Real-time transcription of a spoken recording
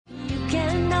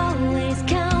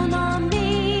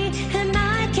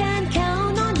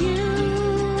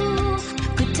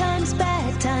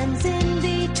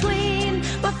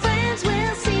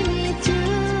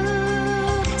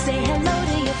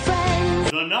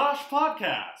Nosh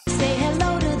Podcast. Say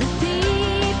hello to the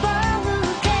people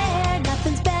who care.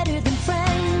 Nothing's better than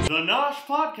friends. The Nosh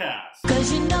Podcast.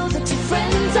 'Cause you know that your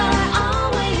friends are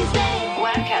always there.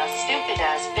 Whack-ass,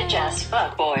 stupid-ass, bitch-ass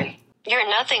fuckboy. You're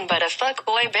nothing but a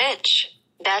fuckboy bitch.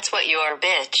 That's what you are,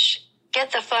 bitch.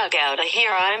 Get the fuck out of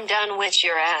here. I'm done with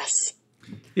your ass.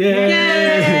 Yay!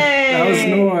 Yay! That was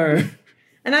Nour.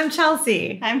 And I'm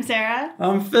Chelsea. I'm Sarah.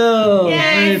 I'm Phil. Yay,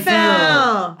 Hey, Phil!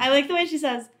 I like the way she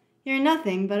says, "You're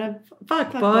nothing but a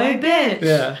Fuckboy bitch.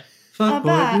 Yeah. Fuck boy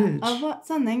bat bitch. of what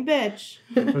something bitch."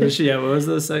 What is she? Yeah, what was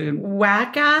the second?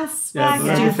 Whack-ass, Yeah,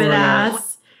 Whack-ass.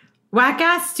 stupid-ass.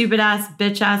 Whack-ass, stupid-ass,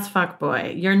 bitch-ass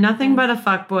fuckboy. You're nothing but a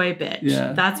fuckboy bitch.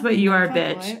 Yeah. That's what you are, Fuckboy.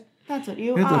 bitch. That's what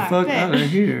you Get are. the fuck bitch. out of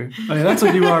here. Oh, yeah, that's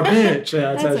what you are, bitch.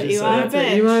 Yeah, that's That's how what she you said are, it. That's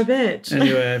what you are, bitch.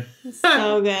 Anyway,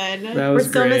 So good. that We're was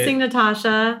still great. missing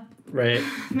Natasha. Right.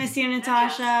 Miss you,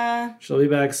 Natasha. She'll be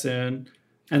back soon.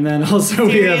 And then also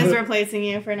we Siri have... is replacing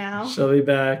you for now. She'll be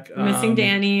back. Missing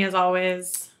Danny, as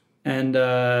always. And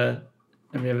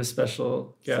we have a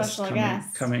special guest,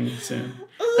 coming soon.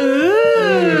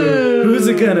 Ooh. Who's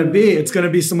it gonna be? It's gonna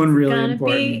be someone really Gonna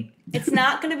important. be- It's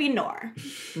not gonna be Nour.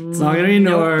 It's not gonna be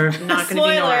Nour. Not gonna be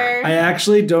Nour. Spoiler. I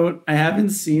actually don't. I haven't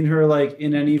seen her like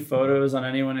in any photos on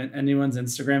anyone's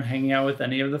Instagram hanging out with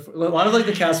any of the. A lot of like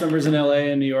the cast members in LA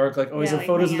and New York like always Yeah, have like,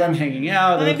 photos of hang them out. hanging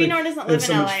out. Well, They maybe look Nour like doesn't they have live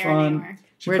so in much LA or fun. New York.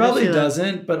 She Where does probably she live?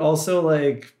 doesn't, but also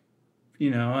like,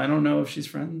 I don't know if she's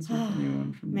friends with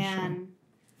anyone from the show. Man.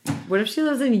 What if she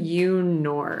lives in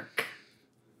Newark?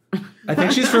 I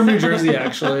think she's from New Jersey,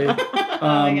 actually.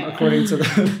 According to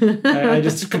the, I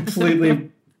just completely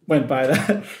went by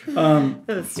that. That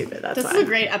was stupid. That's This why. is a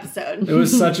great episode. It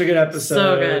was such a good episode.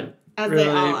 So good. As really they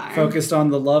all are. focused on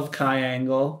the love Kai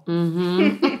angle.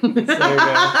 Mm-hmm. So there you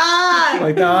go.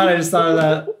 Like that one, I just thought of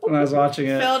that when I was watching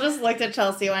it. Phil just looked at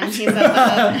Chelsea when he said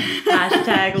that.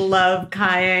 Hashtag love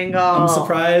Kyangle. I'm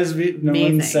surprised no one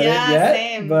Amazing. said Yeah, it yet,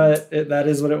 same. but that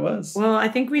is what it was. Well, I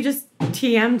think we just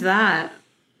TM'd that.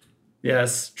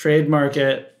 Yes, trademark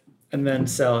it and then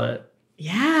sell it.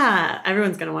 Yeah,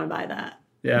 everyone's gonna want to buy that.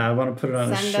 Yeah, I want to put it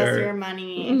on a Send shirt. us your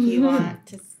money if you want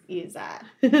to use that.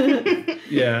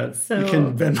 Yeah, So- you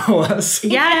can Venmo us.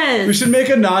 Yes. We should make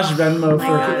a Nosh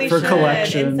Venmo We for should,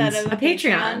 collections. instead of a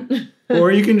Patreon. Or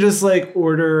you can just like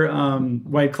order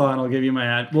White Claw and I'll give you my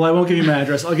ad. Well, I won't give you my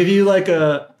address. I'll give you like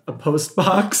a post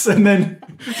box and then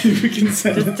you can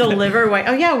send Just it. deliver white.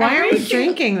 Oh yeah, why are we Every-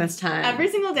 drinking this time? Every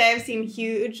single day I've seen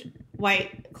huge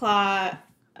White Claw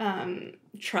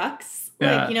trucks.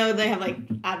 Yeah. Like, they have like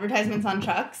advertisements on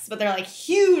trucks, but they're like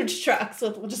huge trucks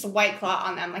with just a White Claw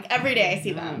on them. Like every day I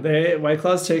see them. White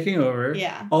Claw's taking over.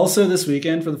 Yeah. Also this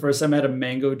weekend, for the first time, I had a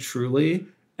mango Truly,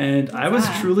 and I was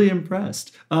that? truly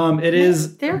impressed. It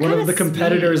is They're one of kinda the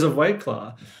competitors of White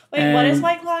Claw. Wait, what is And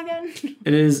White Claw again?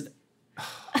 It is.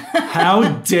 How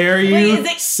dare you, Wait, is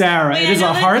it- Sarah? Wait, it I is know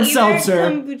a that's hard either seltzer.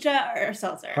 Kombucha or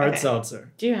seltzer. Hard Okay. seltzer.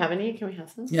 Do you have any? Can we have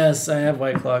some? Yes, I have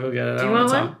White Claw. Go get it. Do I you don't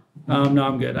want wanna talk. No,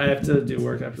 I'm good. I have to do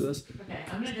work after this Okay,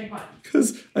 I'm gonna drink one.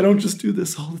 because I don't just do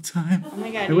this all the time. Oh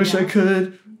my god. I wish I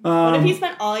could. What if you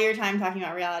spent all your time talking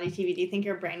about reality TV? Do you think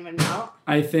your brain would melt?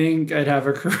 I think I'd have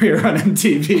a career on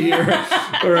MTV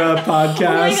or a podcast.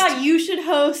 Oh my god, you should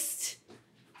host.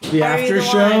 The Are You after the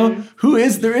show. One?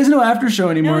 There is no after show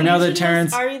anymore No, now you that should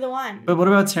Terrence. host Are You the One? But what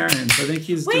about Terrence? I think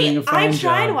he's doing a Wait, fine I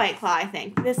tried job. White Claw, I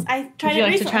think. I tried Would you it like to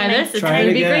recently. try and this? It's Try going it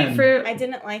to be again. grapefruit. I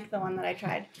didn't like the one that I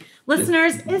tried.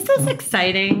 Listeners, is this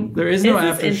exciting? There is no Is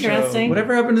this after show. interesting?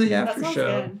 Whatever happened to the That after sounds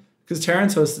show? good. Because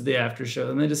Terrence hosted the after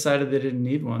show, and they decided they didn't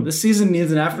need one. This season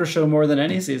needs an after show more than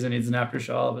any season needs an after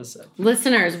show. All of us said.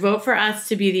 Listeners, vote for us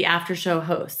to be the after show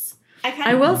hosts.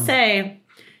 I I will say,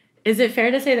 is it fair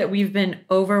to say that we've been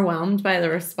overwhelmed by the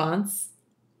response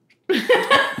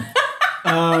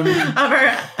of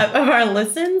our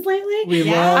listens lately? We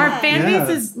Yeah. love Our fan yeah.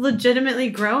 base is legitimately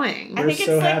growing. I We're think it's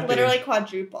so like happy. literally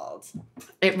quadrupled.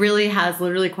 It really has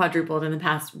literally quadrupled in the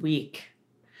past week.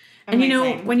 And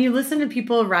Amazing. when you listen to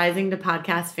people rising to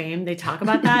podcast fame, they talk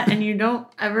about that and you don't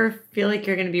ever feel like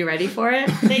you're going to be ready for it.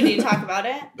 They do talk about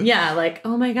it. Yeah, like,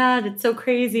 oh my God, it's so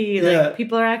crazy. Yeah. Like,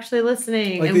 people are actually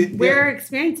listening Like and we're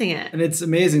experiencing it. And it's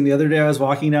amazing. The other day I was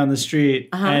walking down the street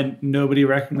Uh-huh. and nobody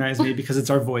recognized me because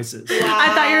it's our voices.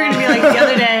 I thought you were going to be like the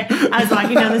other day, I was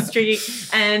walking down the street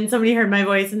and somebody heard my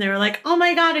voice and they were like, oh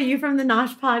my God, are you from the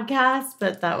Nosh podcast?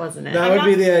 But that wasn't it. That would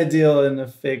be the ideal in a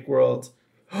fake world.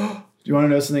 Do you want to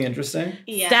know something interesting?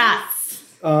 Yeah. Stats.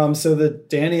 So the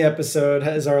Danny episode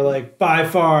is our like by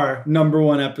far number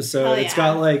one episode. Hell It's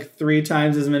yeah. got like 3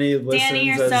 times as many listens. Danny,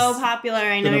 you're as so popular.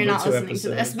 I know the you're number not 2 listening to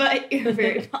this, episode. but you're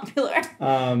very popular.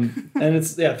 And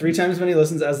it's 3 times as many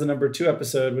listens as the number 2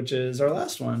 episode, which is our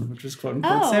last one, which was quote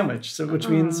unquote Oh. sandwich. So which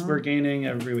means we're gaining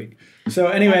every week. So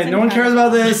anyway, That's no one cares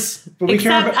incredible. about this, but we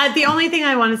care Except about. the only thing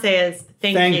I want to say is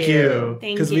thank you.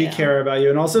 Thank because we you. care about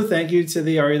you, and also thank you to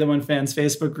the Are You the One fans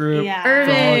Facebook group Yeah. for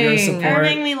all of your Irving. support.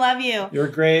 Irving, we love you. You're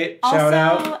great. Also, Shout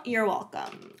out. you're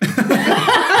welcome.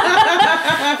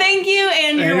 Thank you,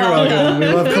 and you're welcome. We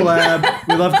love collab.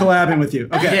 We love collabing with you.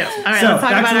 Okay. Yeah. All right, so let's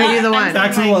talk back about to Are the- You the One? I'm Back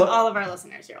to saying, the like, lo- all of our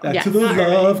listeners. You're Back welcome. to the not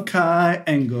Irving. Love Kai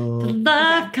angle.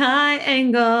 Love Kai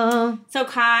Angle. So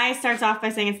Kai starts off by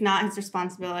saying it's not his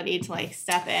responsibility to like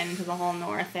step into the whole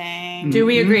Nour thing. Do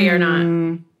we agree or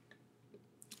not?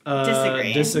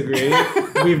 Disagree.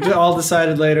 We've all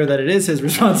decided later that it is his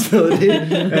responsibility,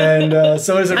 and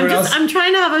so is everyone else. I'm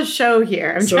trying to have a show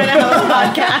here. I'm So- trying to have a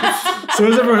podcast. So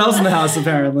is everyone else in the house,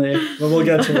 apparently. But we'll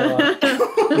get to it all.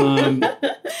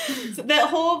 So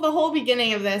the whole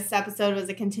beginning of this episode was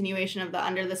a continuation of the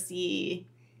Under the Sea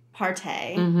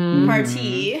party.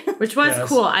 Which was Yes.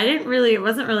 cool. It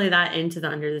wasn't really that into the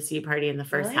Under the Sea party in the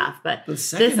first Really? half, but The this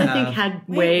second I think half- had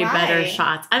Wait, way why? better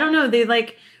shots. I don't know. They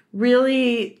like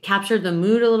really captured the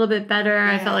mood a little bit better.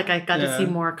 I Yeah. felt like I got to Yeah. see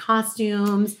more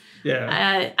costumes.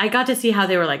 Yeah. I got to see how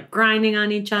they were like grinding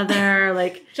on each other.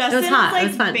 Like Justin it was hot. like It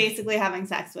was fun. basically having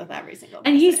sex with every single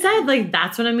And he person. said like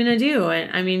that's what I'm gonna do. And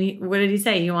I mean, what did he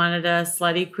say? He wanted a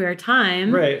slutty queer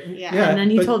time. Right. Yeah. And then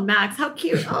he but- told Max how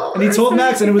cute. Oh, And he there's told so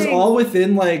Max, and many it was things. all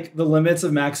within like the limits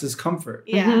of Max's comfort.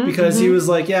 Yeah. Mhm. Because he was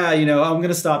like, yeah, I'm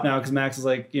gonna stop now because Max is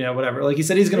like, whatever. Like he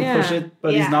said he's gonna Yeah. push it,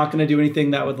 but Yeah. he's not gonna do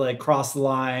anything that would like cross the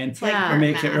line. Like, Yeah. Or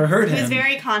make Max. it- or hurt He was him.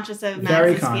 very conscious of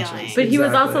Very Max's conscious. feelings. But he was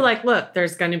Exactly. also like, look,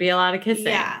 there's going to be a lot of kissing.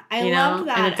 Yeah, I you loved know?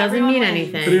 that. And it doesn't Everyone mean went-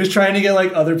 anything. But he was trying to get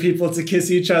like other people to kiss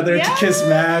each other, to kiss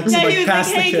Max, Yeah, like he was pass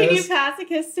like, the hey, can you kiss. pass a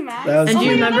kiss to Max? That was And do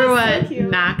you my God, remember that was what so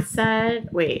cute. Max said?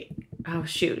 Wait. Oh,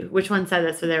 shoot. Which one said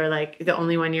this? Where they were like, the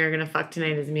only one you're going to fuck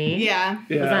tonight is me? Yeah,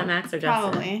 Was that Max or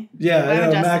Justin? probably. Yeah, Why I would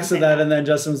know. Justin Max say said that, that? and then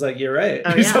Justin was like, "You're right,"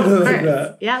 Oh, or yeah. something of like course.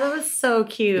 that. Yeah, that was so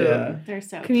cute. Yeah. They're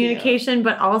so Communication,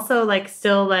 but also like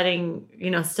still letting,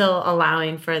 still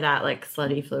allowing for that like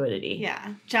slutty fluidity. Cute.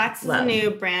 Yeah, Jax is Love. a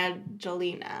new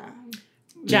Brangelina.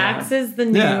 Jax is the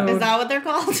new. Yeah. Is that what they're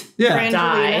called? Yeah. Brangelina.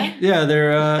 Die. Yeah,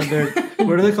 they're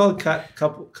what are they called?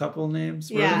 Couple names.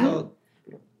 What are Yeah. they called?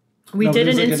 We No, did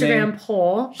an there's like a Instagram name.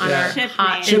 poll on Yeah. our Ship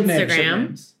hot names. Ship Instagram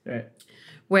names. Right.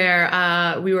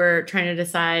 where we were trying to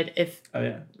decide if Oh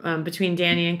yeah. between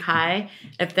Danny and Kai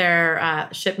if their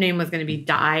ship name was going to be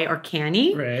Die or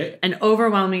Canny. Right. And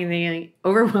overwhelmingly,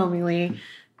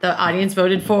 the audience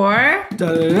voted for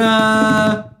Da da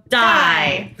da.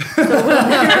 Die.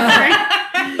 Die.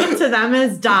 To them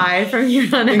as Die from here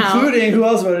on out. Including who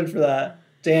else voted for that?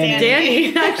 Danny. Danny.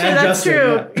 Actually, And that's Justin,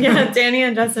 true. yeah. Yeah, Danny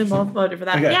and Justin both voted for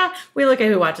that. Okay. Yeah, we look at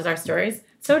who watches our stories.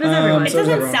 So does everyone. It So does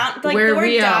doesn't everyone. sound like We're the word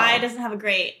real. die doesn't have a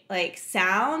great like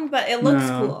sound, but it looks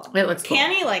No. cool. It looks cool.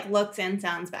 Canny like looks and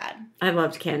sounds bad. I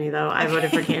loved Canny though. I voted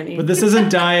for Canny. But this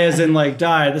isn't die as in like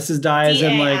die. This is die as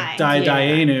in like die D-A-I.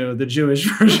 Dayenu, the Jewish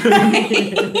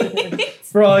version.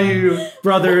 For all you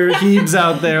brother Hebes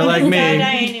out there like Die, me.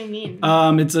 die, mean.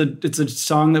 It's a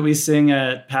song that we sing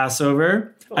at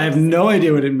Passover. I have no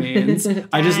idea what it means.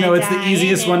 I just know it's the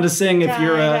easiest one to sing if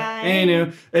you're a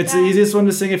Anu. It's the easiest one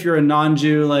to sing if you're a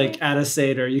non-Jew, like at a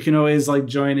Seder. You can always like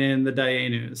join in the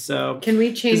Dayenu. So Can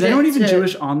we change is anyone it even to,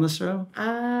 Jewish on the show?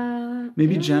 I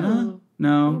Maybe don't Jenna? know.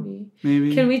 No.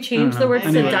 Maybe. Can we I change don't the know. words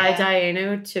Anyway. to Die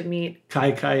Dianu to meet?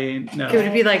 Kai. No. Could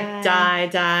it be like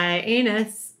Die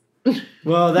Anus?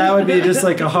 Well, that would be just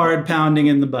like a hard pounding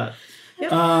in the butt.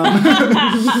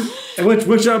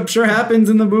 Which I'm sure happens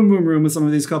in the boom boom room with some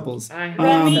of these couples.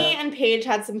 Remy and Paige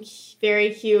had some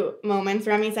very cute moments.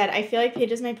 Remy said, I feel like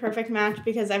Paige is my perfect match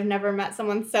because I've never met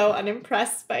someone so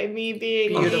unimpressed by me being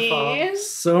Beautiful. me.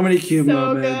 So many cute So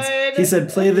moments. good. He said,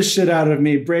 play the shit out of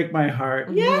me, break my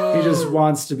heart. Yeah. He just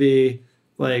wants to be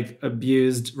like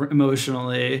abused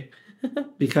emotionally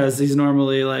because he's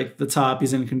normally like the top,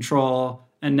 he's in control.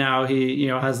 And now he,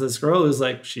 has this girl who's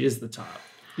like, she is the top.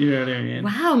 You know what I mean?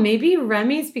 Wow, maybe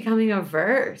Remy's becoming a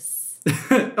verse.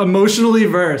 Emotionally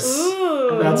verse.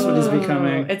 Ooh. That's what he's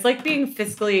becoming. It's like being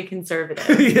fiscally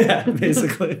conservative. Yeah,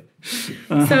 basically.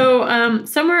 So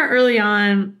somewhere early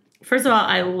on, first of all,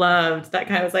 I loved that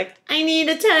guy was like, I need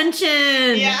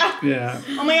attention. Yeah. Yeah.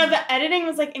 Oh my god, the editing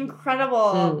was like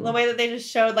incredible. The way that they just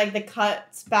showed like the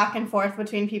cuts back and forth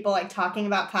between people like talking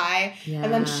about Kai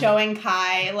and then Yeah. showing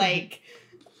Kai like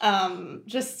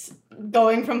just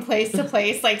going from place to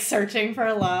place, like searing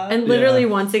for love. And literally,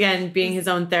 once again, being his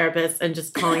own therapist and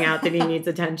just calling out that he needs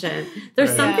attention. There's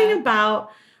Right. something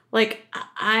about, like,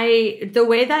 the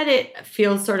way that it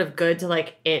feels sort of good to,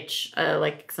 like, itch,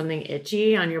 like, something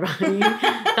itchy on your body.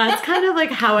 That's kind of,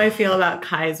 like, how I feel about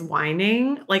Kai's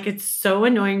whining. Like, it's so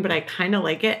annoying, but I kind of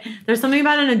like it. There's something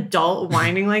about an adult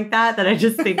whining like that I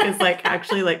just think is, like,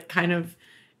 actually, like, kind of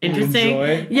interesting.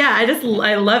 Enjoy? Yeah,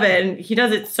 I love it. And he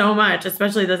does it so much,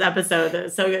 especially this episode.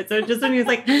 It's so good. So just when he was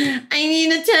like, I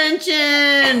need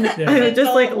attention. I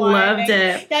just like loved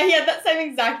it. Yeah, he had that same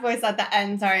exact voice at the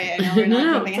end. Sorry, I know we're not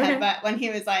jumping ahead, okay. but when he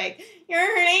was like, "You're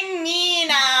hurting me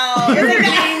now. You're It's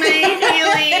hurting my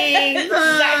feelings.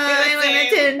 I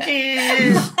want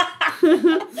attention.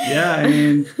 Yeah, I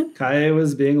mean, Kai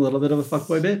was being a little bit of a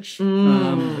fuckboy bitch.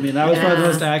 I mean, that was probably the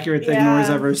most accurate thing Nour's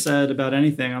ever said about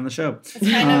anything on the show. It's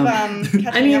kind of catching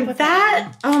I mean, up with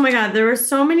that, oh my God, there were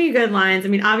so many good lines. I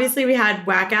mean, obviously we had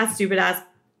whack ass, stupid ass.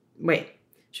 Wait,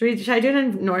 should I do it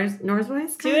in Nour's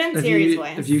voice? Do it in Siri's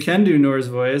voice. If you can do Nour's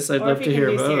voice, I'd Or love if to you can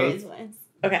hear do Siri's both. voice.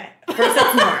 Okay, first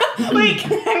it's Nour. Wait, I'm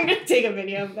going to take a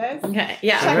video of this. Okay,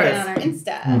 yeah. Check Alright. it on our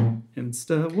Insta.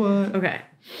 Insta what? Okay.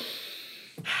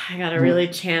 I gotta really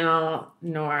channel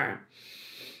Nour.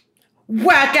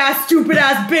 Whack ass, stupid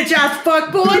ass, bitch ass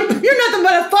fuckboy. You're nothing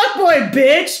but a fuckboy,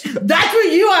 bitch. That's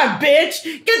what you are, bitch.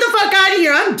 Get the fuck out of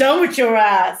here. I'm done with your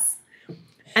ass.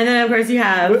 And then, of course, you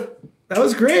have. That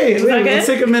was great. Was that Wait, let's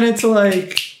good? take a minute to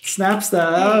like snaps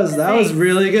that. That was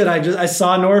really good. I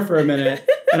saw Nour for a minute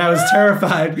and I was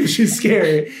terrified because she's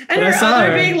scary. And but her I saw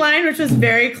other her. big line, which was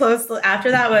very close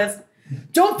after that, was,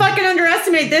 don't fucking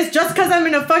underestimate this just because I'm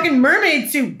in a fucking mermaid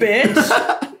suit, bitch.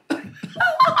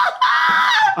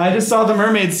 I just saw the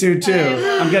mermaid suit too.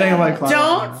 I'm getting a white cloud.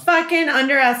 Don't fucking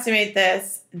underestimate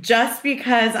this just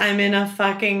because I'm in a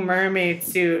fucking mermaid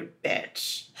suit,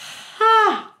 bitch.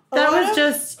 That was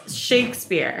just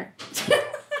Shakespeare.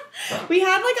 We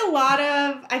had like a lot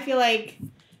of, I feel like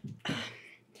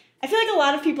a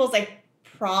lot of people's like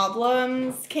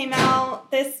problems came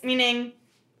out this, meaning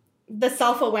the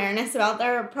self-awareness about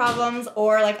their problems,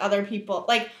 or like other people,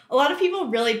 like a lot of people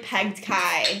really pegged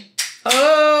Kai.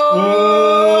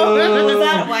 Oh! Was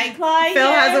that White Claw? Phil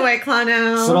here? has a white claw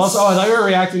now. But also, I thought you were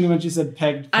reacting to when she said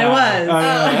pegged. I cow. was. Oh,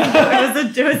 yeah.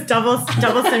 It was double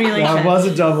stimulation. That was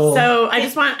a double. So I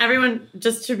just want everyone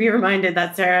just to be reminded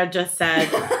that Sarah just said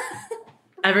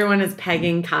everyone is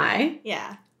pegging Kai,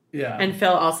 Yeah. yeah. and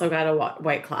Phil also got a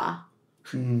white claw.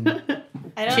 I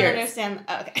don't Cheers. understand.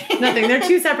 Oh, okay. Nothing. They're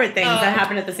two separate things Oh, that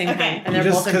happen at the same okay. time, and they're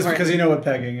just both important. because you know what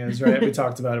pegging is, right? We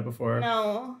talked about it before.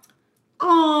 No.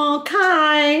 Oh,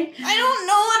 Kai. I don't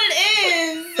know what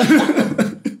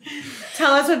it is.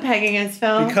 Tell us what pegging is,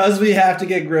 Phil. Because we have to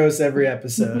get gross every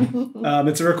episode.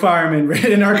 It's a requirement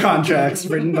written in our contracts,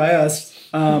 written by us.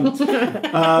 We're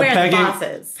the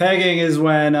bosses. Pegging is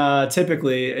when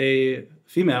typically a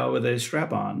female with a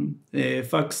strap-on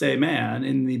fucks a man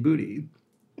in the booty.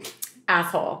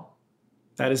 Asshole.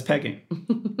 That is pegging.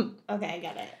 Okay, I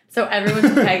get it. So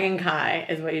everyone's pegging Kai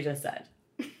is what you just said.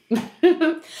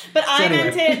 But I anyway.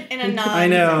 meant it in a non. I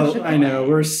know.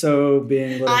 We're so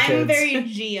being little kids. I'm very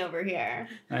G over here.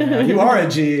 I know. You are a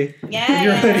G. Yeah.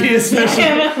 Your hoodie, especially.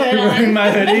 You're wearing my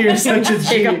hoodie. You're such a G.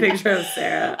 Take a picture of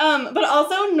Sarah. But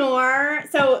also Nour.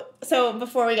 So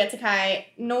before we get to Kai,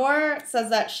 Nour says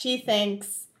that she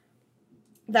thinks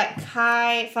that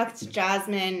Kai fucked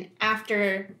Jasmine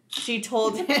after she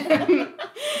told him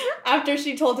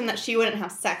that she wouldn't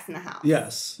have sex in the house.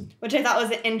 Yes. Which I thought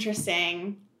was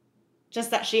interesting.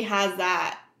 Just that she has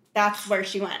that. That's where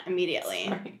she went immediately.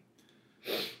 Sorry.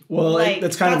 Well, Like,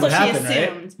 that's kind of what that's what she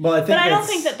happened, assumed. right? Well, I think But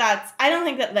I don't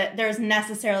think that there's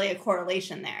necessarily a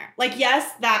correlation there. Like,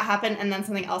 yes, that happened and then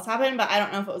something else happened, but I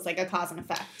don't know if it was like a cause and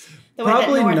effect. The way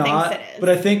probably that Nour not, thinks it is. but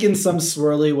I think in some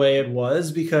swirly way it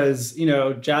was because,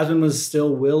 Jasmine was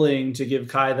still willing to give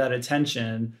Kai that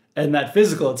attention and that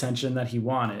physical attention that he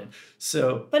wanted.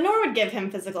 So, But Nour would give him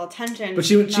physical attention, But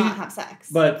she would- not have sex.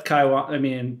 but Kai,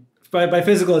 by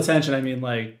physical attention, I mean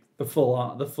like the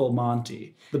full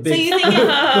Monty, the big, So you think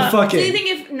the fucking. Do you think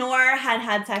if Nour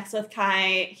had sex with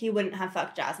Kai, he wouldn't have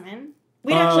fucked Jasmine?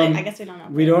 I guess we don't know.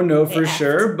 We don't know They for asked.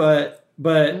 sure, but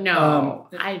No,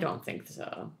 I don't think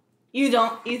so. You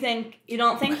don't think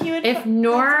he would? If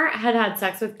Nour had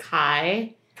sex with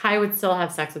Kai would still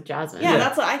have sex with Jasmine. Yeah,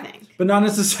 that's what I think. but not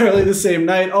necessarily the same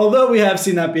night. Although we have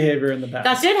seen that behavior in the past.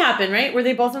 That did happen, right? Were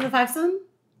they both on the fivesome?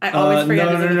 I always forget.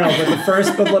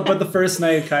 No. But the first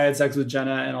night Kai had sex with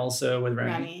Jenna and also with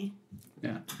Remy.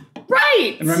 Yeah.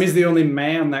 Right. And Remy's the only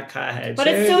man that Kai had. But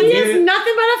it's He so is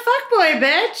nothing but a fuckboy,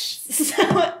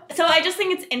 bitch. So I just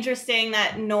think it's interesting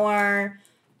that Nour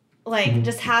like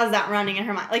just has that running in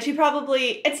her mind. Like she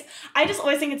probably I just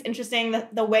always think it's interesting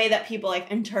the way that people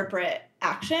like interpret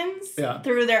actions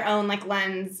through their own like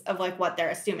lens of like what they're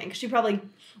assuming. Because she probably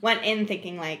went in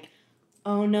thinking like,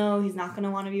 oh no, he's not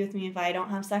gonna want to be with me if I don't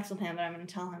have sex with him, but I'm gonna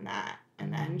tell him that.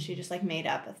 And then she just like made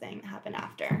up a thing that happened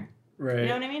after. Right. You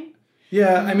know what I mean?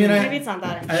 Yeah, I mean, maybe it's not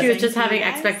that interesting. She was just having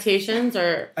guys. expectations,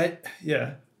 or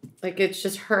yeah. like it's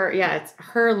just her. Yeah, it's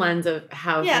her lens of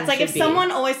how. Yeah, it's like if be. someone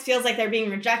always feels like they're being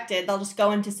rejected, they'll just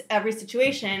go into every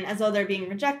situation as though they're being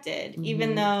rejected,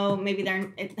 even though maybe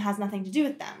it has nothing to do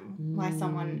with them. Why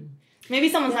maybe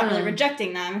someone's not really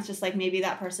rejecting them. It's just like maybe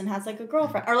that person has like a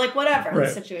girlfriend or like whatever the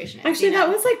situation is. Actually, that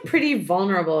was like pretty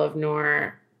vulnerable of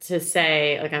Nour to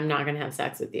say like I'm not gonna have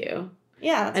sex with you.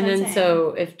 Yeah, that's and what then I'm saying. so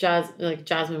if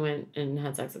Jasmine went and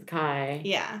had sex with Kai,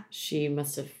 she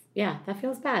must have. Yeah, that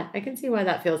feels bad. I can see why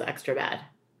that feels extra bad.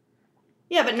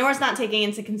 Yeah, but Nour's not taking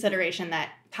into consideration that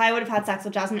Kai would have had sex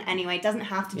with Jasmine anyway. It doesn't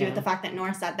have to do with the fact that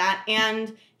Nour said that,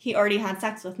 and he already had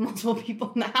sex with multiple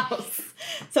people in the house.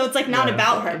 So it's like not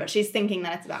about her, but she's thinking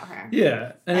that it's about her.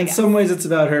 Yeah, and in some ways it's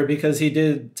about her because he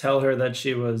did tell her that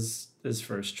she was his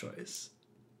first choice.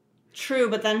 True,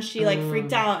 but then she like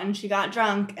freaked out and she got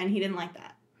drunk and he didn't like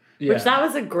that. Yeah. Which that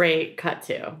was a great cut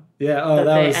too. Yeah,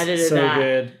 that was so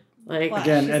good. Like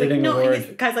again, editing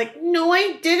award. Guy's like, no,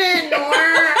 I didn't.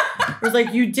 Nour. It was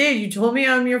like, you did. You told me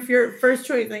I'm your first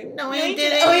choice. Like, no, I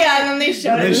didn't. Oh yeah, and then they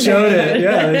showed it. They showed it.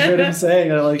 Yeah, they showed him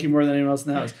saying, "I like you more than anyone else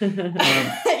in the house."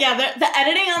 Yeah, the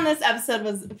editing on this episode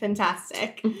was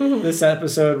fantastic. This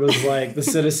episode was like the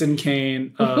Citizen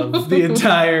Kane of the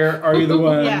entire "Are You the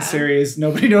One" series.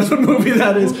 Nobody knows what movie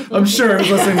that is. I'm sure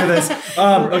who's listening to this.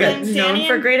 Okay, known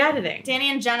for great editing. Danny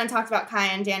and Jenna talked about Kai,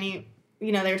 and Danny,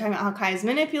 you know, they were talking about how Kai is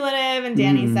manipulative, and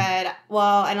Danny said,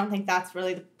 well, I don't think that's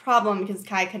really the problem because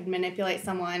Kai could manipulate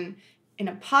someone in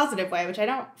a positive way, which I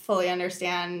don't fully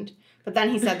understand. But then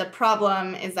he said the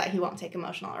problem is that he won't take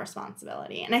emotional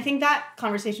responsibility. And I think that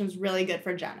conversation was really good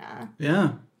for Jenna.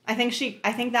 Yeah. I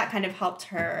think that kind of helped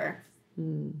her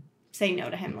say no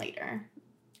to him later,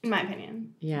 in my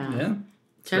opinion. Yeah. Yeah.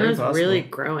 Jenna's really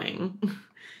growing.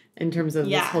 In terms of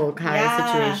this whole Kai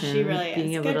situation. She really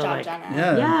being is. able Good to job, like,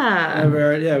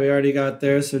 Jenna. We already got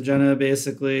there. So Jenna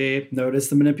basically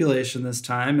noticed the manipulation this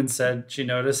time and said she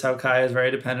noticed how Kai is very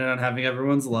dependent on having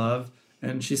everyone's love.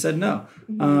 And she said no.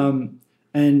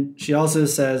 And she also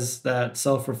says that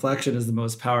self-reflection is the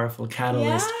most powerful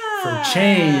catalyst for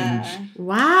change.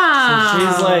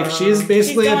 Wow. So she's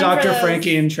basically a Dr.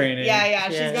 Frankie in training. Yeah.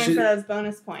 She's going for those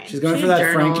bonus points. She's going for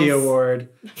that Frankie award.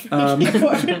 We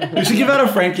should give out a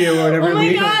Frankie award every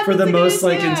week for the most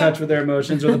like in touch with their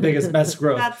emotions or the biggest best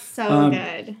growth. That's so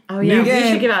good. Oh yeah, we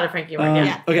should give out a Frankie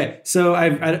award. Okay, so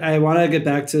I want to get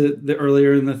back to the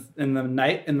earlier in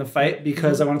the fight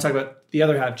because I want to talk about the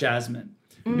other half, Jasmine,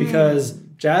 because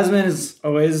Jasmine has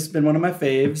always been one of my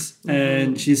faves,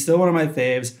 and she's still one of my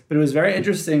faves. But it was very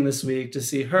interesting this week to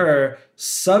see her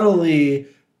subtly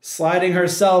sliding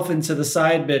herself into the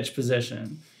side bitch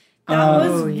position. That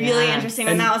was really interesting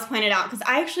when that was pointed out, because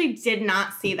I actually did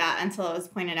not see that until it was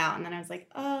pointed out, and then I was like,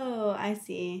 oh, I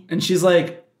see. And she's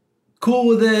like cool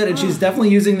with it, and she's definitely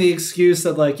using the excuse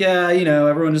that like, yeah, you know,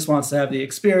 everyone just wants to have the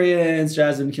experience.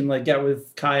 Jasmine can like get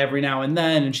with Kai every now and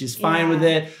then, and she's fine with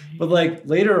it. But like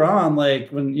later on, like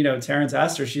when, you know, Terrence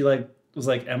asked her, she like was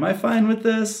like, am I fine with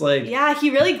this? Like, yeah,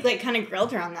 he really like kind of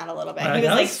grilled her on that a little bit. He was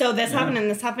like, so this happened and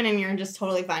this happened, and you're just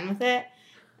totally fine with it.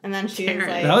 And then she was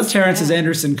like, that was Terrence's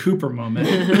Anderson Cooper moment.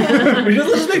 We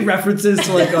just make references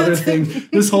to like other things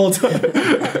this whole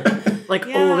time. Like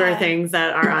older things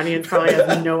that our audience probably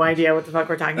has no idea what the fuck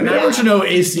we're talking about. Everyone should know who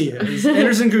AC is.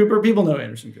 Anderson Cooper, people know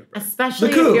Anderson Cooper. Especially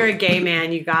if you're a gay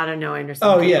man, you gotta know Anderson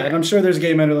Cooper. Oh yeah, and I'm sure there's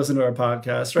gay men who listen to our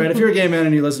podcast, right? If you're a gay man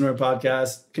and you listen to our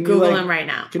podcast, can Google you like, him right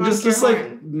now. Can just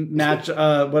like match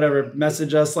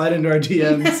message us, slide into our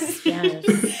DMs. Yes.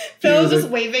 Phil's just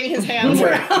waving his hands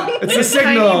around. It's a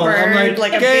signal. I'm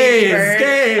like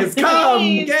gays, come,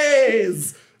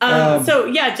 gays. So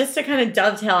yeah, just to kind of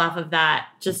dovetail off of that,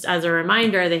 just as a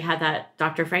reminder, they had that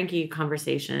Dr. Frankie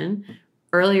conversation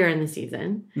earlier in the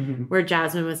season where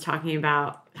Jasmine was talking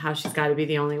about how she's got to be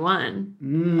the only one.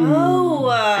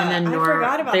 And then Nour, I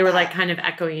forgot about they were that. like kind of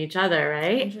echoing each other,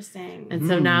 right? Interesting. And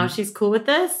so now she's cool with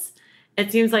this.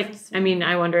 It seems like, I mean,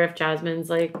 I wonder if Jasmine's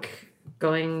like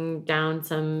going down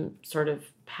some sort of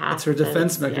path. It's her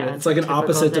defense mechanism. It's like an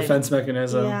opposite defense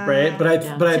mechanism, right? But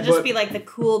I just be like the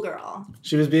cool girl.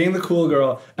 She was being the cool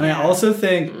girl, and I also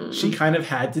think she kind of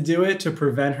had to do it to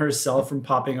prevent herself from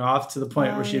popping off to the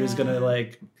point where she was gonna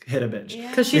like hit a bitch.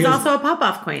 Because she's also a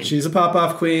pop-off queen. She's a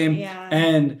pop-off queen,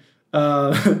 and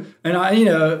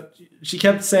And she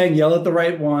kept saying, yell at the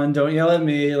right one. Don't yell at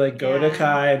me. Like, go to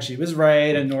Kai. And she was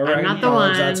right. And Nour I'm not the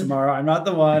one. that tomorrow. I'm not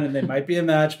the one. And they might be a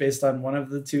match based on one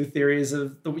of the two theories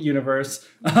of the universe.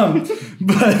 But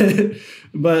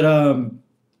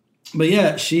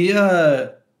yeah, she,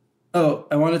 I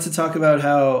wanted to talk about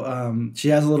how she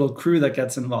has a little crew that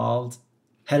gets involved,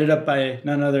 headed up by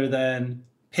none other than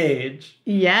Paige.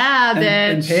 Yeah,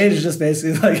 bitch. And Paige just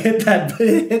basically like hit that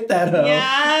hoe.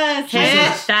 Yes.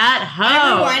 Hit that hoe.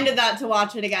 I rewinded that to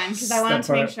watch it again because I wanted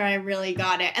to make sure I really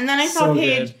got it. And then I saw So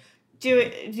Paige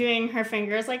doing her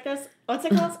fingers like this. What's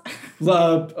it called?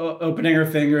 Opening her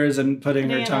fingers and putting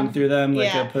her tongue through them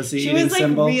like a pussy eating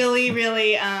symbol. She was like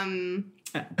really,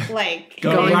 like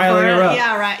Going riling for her it. up.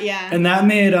 Yeah, right, yeah. And that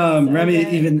made Remy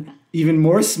good. even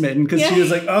more smitten because she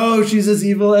was like, "Oh, she's as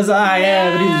evil as I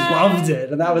am," and he loved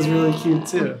it, and that was really cute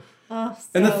too. Oh, so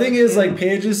and the thing cute. is, like,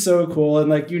 Paige is so cool, and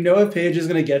like if Paige is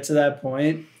gonna get to that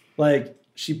point, like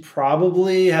she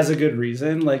probably has a good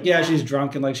reason. Like, she's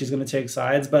drunk and like she's gonna take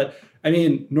sides, but I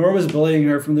mean, Nour was bullying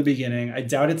her from the beginning. I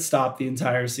doubt it stopped the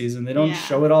entire season. They don't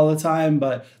show it all the time,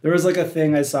 but there was like a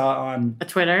thing I saw on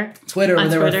Twitter where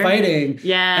they were fighting.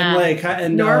 Yeah.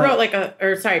 And Nour wrote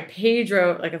Paige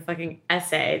wrote like a fucking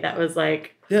essay that was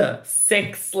like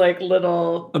 6 like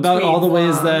little about all the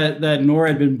ways long. that Nour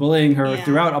had been bullying her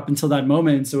throughout up until that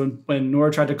moment. So when Nour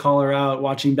tried to call her out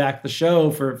watching back the show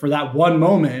for that one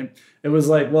moment, it was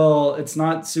like, well, it's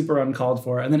not super uncalled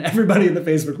for. And then everybody in the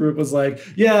Facebook group was like,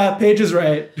 yeah, Paige is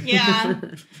right. Yeah.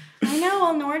 I know.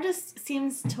 Well, Nour just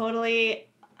seems totally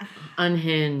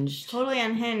unhinged.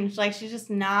 Like, she's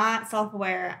just not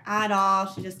self-aware at all.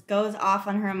 She just goes off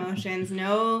on her emotions.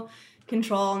 No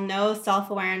control, no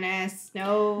self-awareness,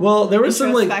 no there was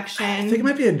some like, I introspection. think it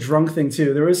might be a drunk thing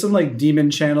too. There was some like demon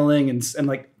channeling and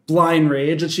like blind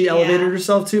rage that she elevated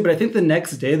herself to, but I think the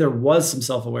next day there was some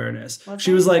self-awareness.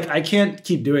 She was like, I can't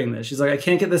keep doing this. She's like, I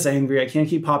can't get this angry. I can't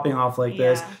keep popping off like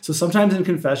this. So sometimes in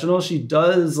confessional, she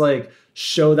does like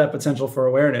show that potential for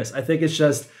awareness. I think it's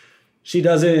just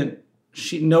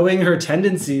knowing her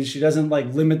tendencies, she doesn't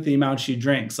like limit the amount she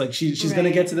drinks. Like she's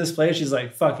gonna get to this place. She's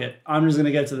like, fuck it, I'm just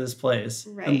gonna get to this place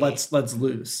and let's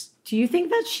loose. Do you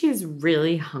think that she's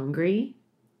really hungry?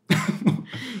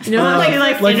 You know how she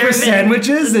like for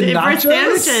sandwiches and nachos? For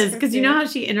sandwiches, because you know how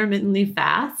she intermittently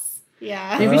fasts?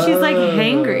 Yeah. Maybe she's like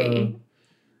hangry.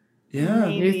 Yeah.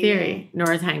 Maybe. New theory.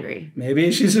 Nora's hangry.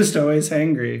 Maybe she's just always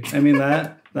hangry. I mean,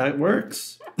 that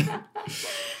works.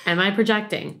 Am I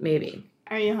projecting? Maybe.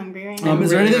 Are you hungry right now? Is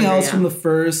there anything else from the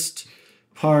first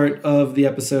part of the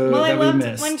episode that we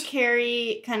missed? When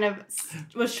Carrie kind of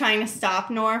was trying to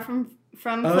stop Nour from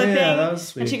flipping. Yeah, that was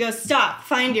sweet. And she goes, stop,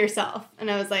 find yourself.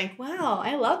 And I was like, wow,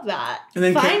 I love that. And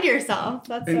then find yourself.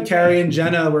 That's and so Carrie great. and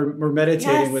Jenna were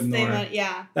meditating with Nour.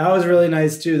 That was really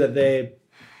nice too, that they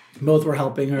both were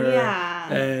helping her.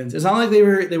 Yeah. And it's not like they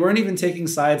weren't even taking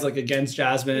sides like against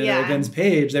Jasmine or against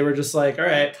Paige. They were just like, all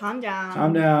right, calm down.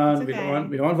 Okay.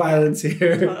 We don't want violence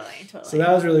here. Totally. So that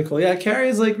was really cool. Yeah, Carrie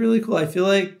is like really cool. I feel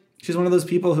like she's one of those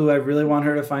people who I really want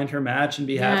her to find her match and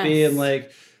be happy and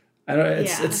like I don't.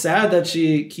 It's sad that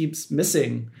she keeps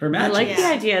missing her matches. I like the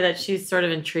idea that she's sort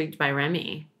of intrigued by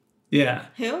Remy. Yeah.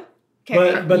 Who?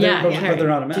 Carrie. But they're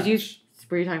not a match.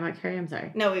 Were you talking about Carrie? I'm sorry.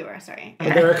 No, we were. Sorry.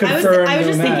 But they're a confirmed I was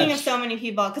just match. thinking of so many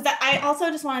people because I also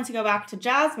just wanted to go back to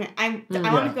Jasmine. I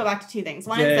wanted to go back to two things.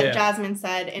 One is that Jasmine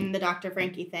said in the Dr.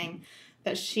 Frankie thing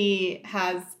that she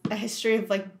has a history of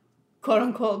like quote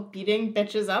unquote beating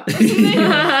bitches up or something.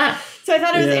 So I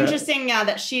thought it was interesting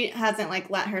that she hasn't like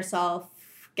let herself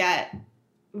get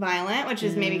violent, which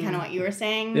is maybe kind of what you were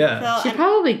saying, Phil. She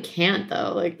probably can't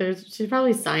though. Like she's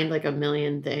probably signed like a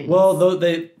million things. Well, though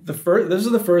this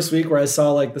was the first week where I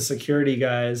saw like the security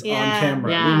guys on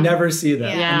camera. Yeah. We never see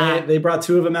them, Yeah. and they brought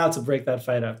two of them out to break that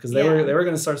fight up because they were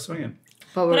going to start swinging.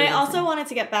 But I also wanted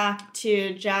to get back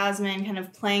to Jasmine kind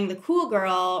of playing the cool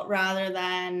girl rather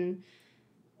than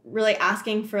really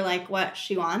asking for like what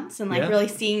she wants and like really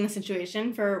seeing the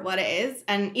situation for what it is.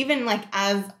 And even like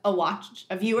as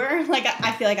a viewer, like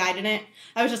I feel like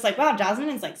I was just like, wow, Jasmine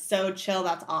is like so chill.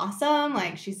 That's awesome.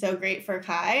 Like she's so great for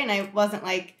Kai. And I wasn't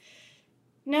like,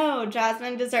 no,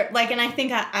 Jasmine deserves like, and I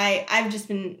think I've just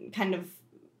been kind of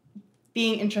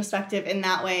being introspective in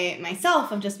that way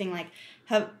myself of just being like,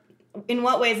 in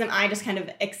what ways am I just kind of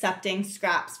accepting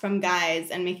scraps from guys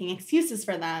and making excuses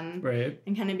for them? Right.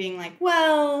 And kind of being like,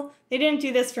 well, they didn't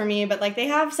do this for me, but like they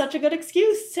have such a good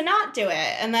excuse to not do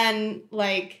it. And then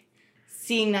like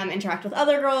seeing them interact with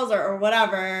other girls or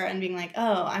whatever and being like,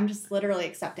 oh, I'm just literally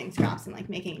accepting scraps and like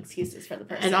making excuses for the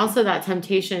person. And also that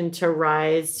temptation to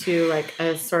rise to like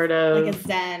a sort of like a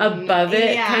zen above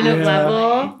it kind of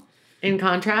level. in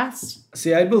contrast.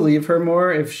 See, I'd believe her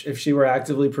more if she were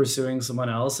actively pursuing someone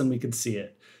else and we could see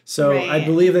it. So Right. I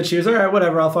believe that she was, all right,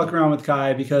 whatever, I'll fuck around with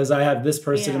Kai because I have this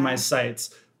person in my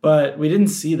sights. But we didn't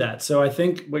see that. So I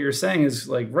think what you're saying is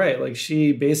like, right, like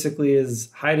she basically is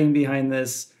hiding behind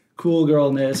this cool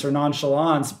girlness or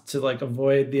nonchalance to like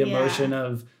avoid the emotion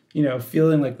of, you know,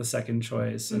 feeling like the second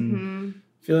choice and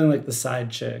feeling like the side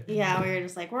chick. Yeah, we were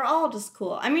just like, we're all just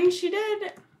cool. I mean, she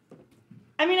did.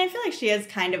 I mean, I feel like she is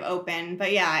kind of open,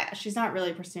 but yeah, she's not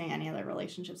really pursuing any other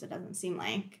relationships, it doesn't seem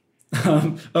like.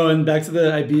 And back to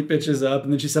the I beat bitches up,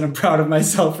 and then she said, I'm proud of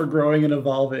myself for growing and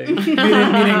evolving. meaning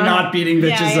not beating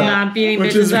bitches up. Not beating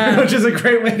which bitches is, up. Which is a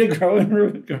great way to grow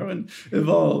and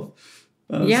evolve.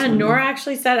 Yeah, Nour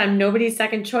actually said, I'm nobody's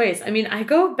second choice. I mean, I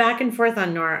go back and forth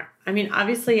on Nour. I mean,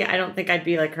 obviously, I don't think I'd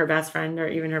be like her best friend or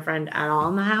even her friend at all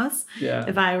in the house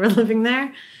if I were living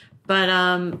there.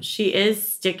 But she is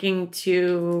sticking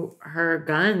to her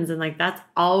guns, and like that's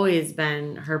always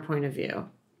been her point of view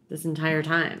this entire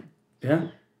time. Yeah.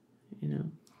 You know.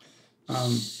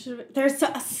 There's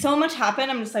so much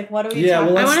happened. I'm just like, what do we Yeah, talk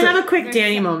well, I about? want to have a quick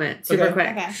Danny moment, super quick.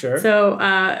 Okay. Sure. So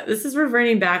this is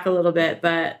reverting back a little bit,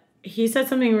 but he said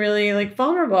something really like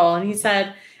vulnerable, and he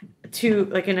said to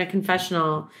like in a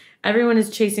confessional, everyone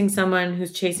is chasing someone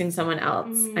who's chasing someone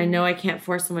else. I know I can't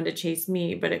force someone to chase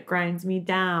me, but it grinds me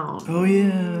down. Oh,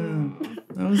 yeah.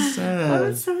 That was sad. That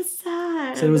was so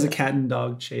sad. Said it was a cat and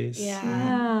dog chase.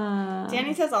 Yeah.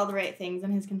 Danny says all the right things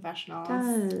in his confessionals.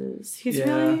 Does. He's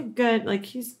really good. Like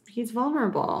he's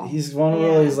vulnerable. He's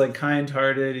vulnerable. Yeah. He's like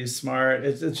kind-hearted. He's smart.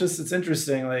 It's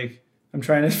interesting. Like I'm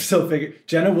trying to still figure.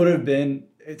 Jenna would have been.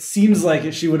 It seems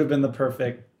like she would have been the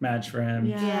perfect match for him.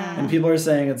 Yeah. And people are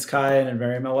saying it's Kai, and it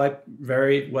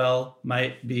very well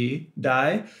might be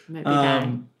Dai. Might be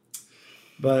Dai.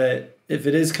 But if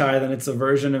it is Kai, then it's a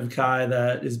version of Kai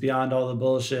that is beyond all the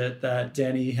bullshit that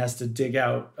Danny has to dig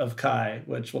out of Kai,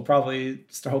 which we'll probably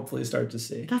hopefully start to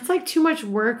see. That's like too much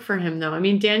work for him, though. I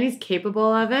mean, Danny's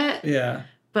capable of it. Yeah.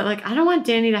 But like, I don't want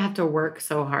Danny to have to work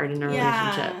so hard in a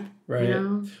relationship. Right. You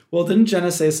know? Well, didn't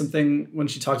Jenna say something when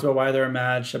she talked about why they're a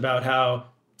match about how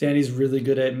Danny's really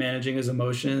good at managing his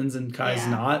emotions and Kai's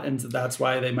not, and so that's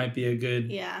why they might be a good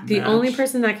match. The only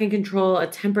person that can control a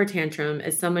temper tantrum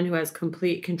is someone who has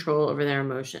complete control over their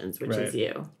emotions, which is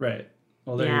you. Right.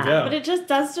 Well, there you go. But it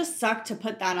does suck to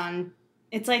put that on.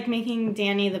 It's like making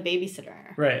Danny the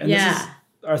babysitter. Right. And this is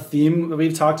our theme that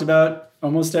we've talked about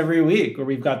almost every week, where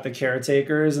we've got the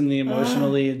caretakers and the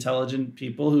emotionally intelligent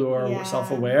people who are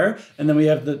self-aware, and then we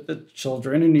have the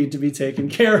children who need to be taken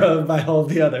care of by all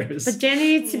the others. But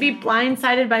Danny needs to be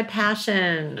blindsided by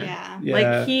passion. Yeah.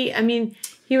 Like he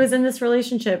was in this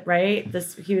relationship, right?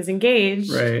 He was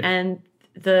engaged, right? And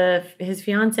his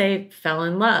fiance fell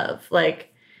in love.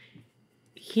 Like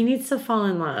he needs to fall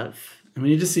in love. And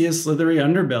we need to see his slithery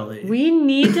underbelly. We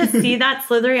need to see that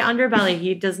slithery underbelly.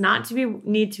 He does not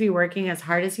need to be working as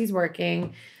hard as he's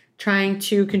working, trying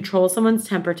to control someone's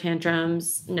temper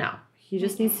tantrums. No, he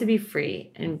just needs to be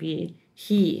free and be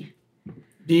he.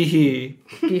 Be he.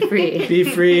 Be free. Be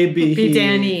free. Be he. Be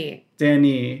Danny.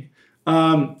 Danny.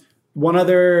 One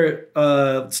other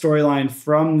storyline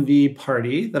from the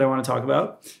party that I want to talk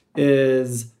about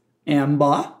is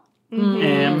Amber.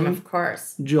 Of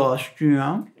course.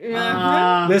 Justin.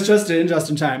 This just in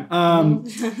time.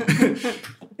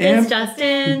 It's just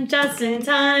in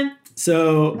time.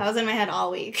 So that was in my head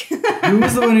all week. Who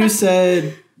was the one who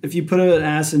said, if you put an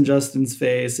ass in Justin's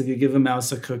face, if you give a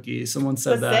mouse a cookie? Someone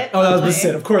said that. Oh, that was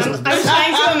Basit. Of course it was Basit. I was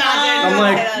trying to imagine. I'm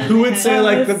like, who would say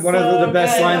like one of the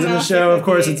best lines in the show? Of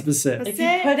course it's Basit. If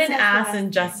you put an ass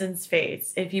in Justin's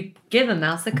face, if you give a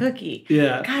mouse a cookie.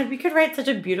 Yeah. God, we could write such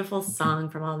a beautiful song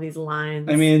from all these lines.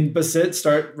 I mean,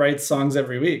 Basit writes songs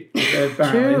every week.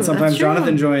 Apparently. And sometimes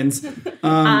Jonathan joins.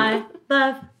 I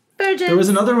love virgins. There was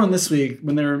another one this week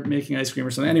when they were making ice cream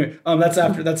or something. Anyway, that's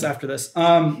after this.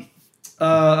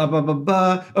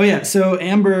 Oh yeah, so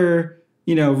Amber,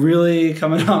 really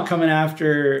coming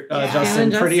after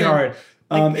Justin pretty hard.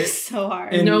 So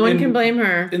hard. No one can blame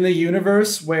her. In the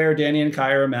universe where Danny and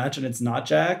Kai are a match and it's not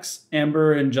Jax,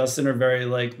 Amber and Justin are very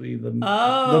likely the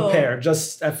pair.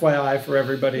 Just FYI for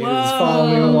everybody who's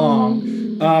following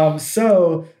along.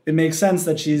 So it makes sense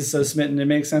that she's so smitten. It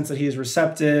makes sense that he's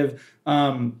receptive.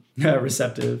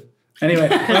 Anyway,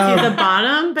 he's a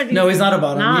bottom, but no, he's not a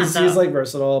bottom. He's like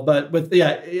versatile, but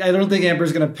I don't think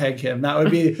Amber's gonna peg him. That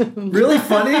would be really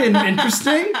funny and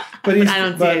interesting. But I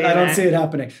don't see it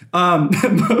happening.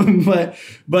 But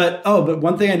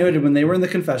one thing I noted when they were in the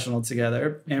confessional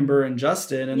together, Amber and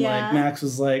Justin, and like Max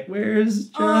was like, "Where's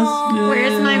Justin?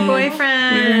 Where's my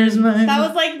boyfriend? That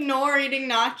was like Nour eating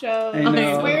nachos. I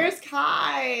know. Where's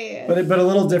Kai? hilarious. But a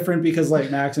little different because like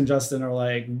Max and Justin are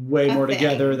like way A more thing.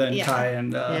 together than Yeah. Kai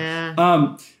and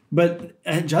Yeah. But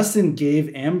Justin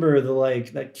gave Amber the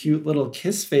like that cute little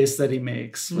kiss face that he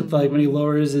makes with like when he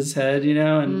lowers his head, you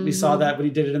know, and we saw that when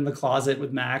he did it in the closet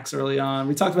with Max early on.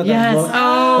 We talked about that Yes. look.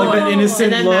 Oh. Like that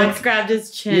innocent And then look. Max grabbed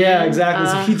his chin. Yeah, exactly.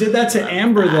 So he did that to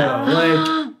Amber though.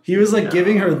 Like he was like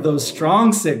giving her those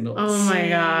strong signals. Oh my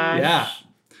gosh. Yeah.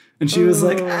 And she was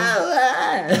like,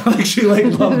 Ooh. like she like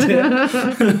loved it.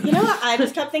 You know what I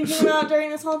just kept thinking about during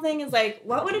this whole thing is like,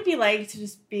 what would it be like to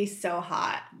just be so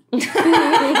hot?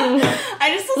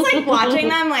 I just was like watching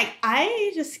them, like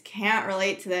I just can't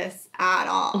relate to this at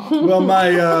all. Well, my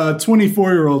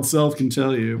 24-year-old self can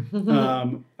tell you.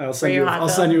 I'll send you you. hot, I'll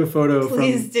Bill? send you a photo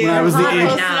Please from do. when I was the Hot age.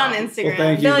 Post it now. on Instagram. Well,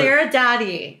 thank you. Phil, but- you're a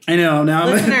daddy. I know now.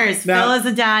 Listeners, now, Phil is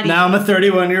a daddy. Now I'm a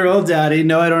 31-year-old daddy.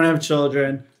 No, I don't have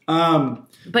children.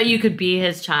 But you could be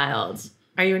his child.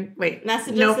 Are you? Wait.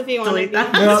 Message Nope, us if you want to delete be.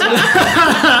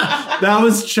 that. that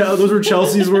was those were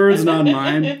Chelsea's words, not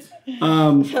mine.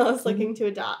 Phil is looking to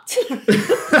adopt.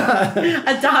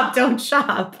 Adopt, don't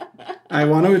shop. I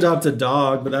want to adopt a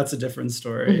dog, but that's a different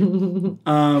story.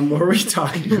 What were we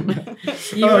talking about?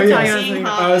 You Oh, were yes. talking about Being something.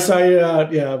 hot. I was talking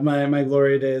about my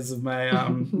glory days of my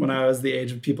when I was the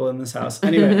age of people in this house.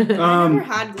 Anyway, I never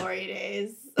had glory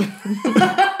days.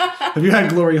 have you had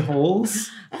glory holes?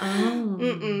 Oh.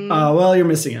 Mm-mm. Well, you're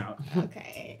missing out.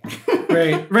 Okay.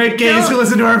 Right, gays who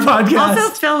listen to our podcast. Also,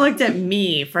 Phil looked at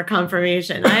me for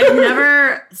confirmation. I've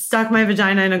never stuck my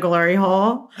vagina in a glory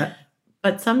hole,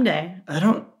 but someday. I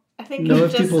don't. I think know you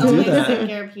if just people do only that. stick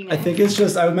your penis. I think it's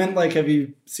just. I meant like, have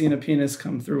you seen a penis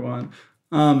come through one?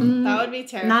 that would be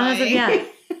terrifying. Not as of yet.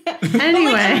 But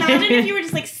Anyway. like, imagine if you were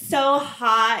just like so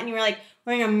hot and you were like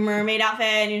wearing a mermaid outfit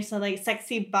and you're just like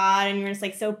sexy bod and you were just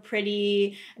like so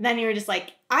pretty and then you were just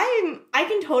like I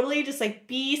can totally just like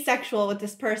be sexual with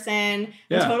this person and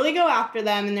Yeah. totally go after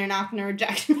them and they're not gonna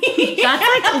reject me.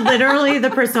 That's like literally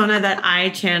the persona that I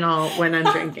channel when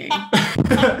I'm drinking.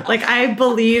 Like, I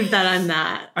believe that I'm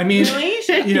that. I mean,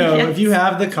 Really? you know, Yes. if you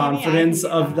have the Maybe I can confidence do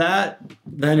of that,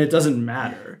 then it doesn't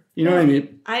matter. You know what I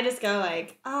mean? I just go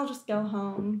like, I'll just go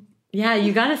home. Yeah,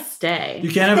 you gotta stay. You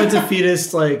can't have a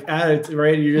defeatist like attitude,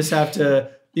 right? You just have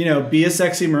to, you know, be a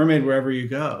sexy mermaid wherever you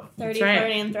go. 30, right.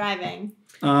 40, and thriving.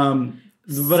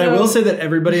 But I will say that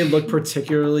everybody looked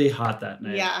particularly hot that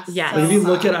night. Yeah. Yes. Like if you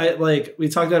look hot. at like we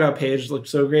talked about how Paige looked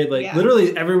so great. Like Yeah.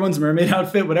 literally everyone's mermaid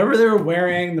outfit, whatever they were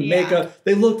wearing, the Yeah. makeup,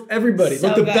 they looked everybody So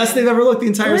looked the good. best they've ever looked the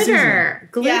entire season.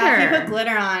 Glitter. Yeah, if you put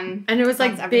glitter on. And it was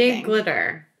like that's big everything.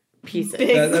 glitter pieces.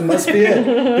 Big- That must be it.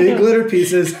 Big glitter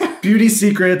pieces, beauty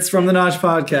secrets from the Notch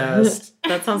podcast.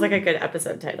 That sounds like a good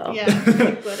episode title. Yeah,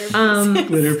 big glitter.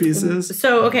 Glitter pieces.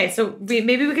 So, okay, so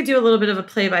maybe we could do a little bit of a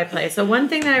play-by-play. So one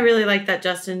thing that I really liked that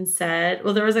Justin said,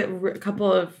 well, there was a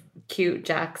couple of cute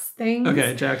Jax things.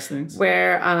 Okay, Jack's things.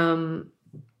 Where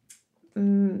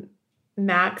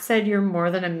Max said, "You're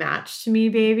more than a match to me,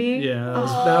 baby." Yeah,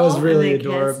 that was Aw. really And they kissed,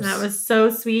 adorable. and that was so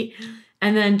sweet.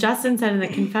 And then Justin said in the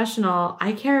confessional,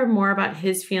 "I care more about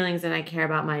his feelings than I care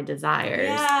about my desires."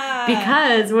 Yeah.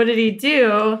 Because what did he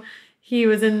do? He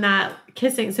was in that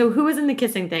kissing. So who was in the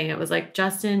kissing thing? It was like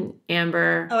Justin,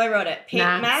 Amber. Oh, I wrote it.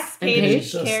 Max Max, and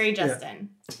Paige, Paige. Carrie, Yeah. Justin.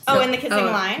 Oh, in the kissing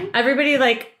line? Everybody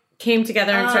like came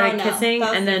together and Oh, started no. kissing, That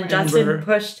was and then different. Justin Amber.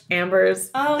 pushed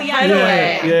Amber's Oh, yeah. head yeah,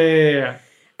 away. yeah. Yeah.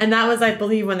 And that was, I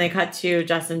believe, when they cut to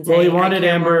Justin saying, Well, he "I wanted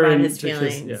care more Amber about and his to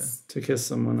feelings." kiss, to kiss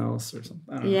someone else or something.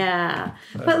 I don't know. Yeah.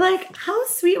 But like, how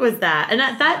sweet was that? And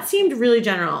that seemed really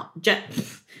general.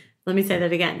 Let me say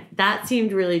that again. That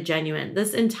seemed really genuine.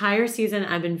 This entire season,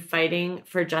 I've been fighting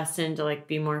for Justin to like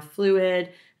be more fluid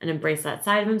and embrace that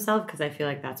side of himself because I feel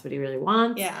like that's what he really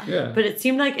wants. Yeah. Yeah. But it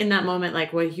seemed like in that moment,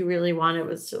 like what he really wanted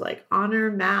was to like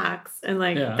honor Max and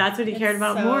like Yeah. that's what he cared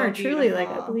about so more. Truly, like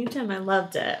I beautiful. believed him. I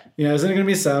loved it. Yeah, isn't it gonna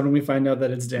be sad when we find out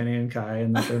that it's Danny and Kai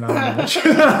and that they're not a match?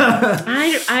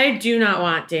 I do not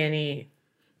want Danny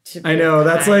to be I know with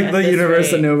that's Kai like at the this universe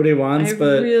that rate. nobody wants, I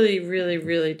but really, really,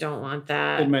 really don't want it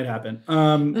that. might happen.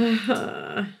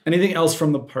 Anything else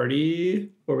from the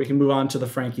party, or we can move on to the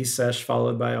Frankie sesh,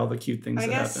 followed by all the cute things I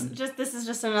that guess happened. this is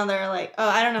just another like, oh,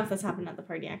 I don't know if this happened at the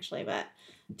party actually, but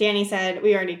Danny said,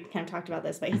 we already kind of talked about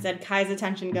this, but he said Kai's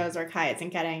attention goes where Kai isn't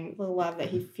getting the love that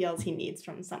he feels he needs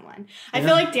from someone. I Yeah.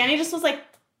 feel like Danny just was like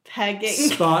pegging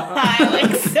Spot- Kai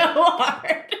like so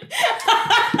hard.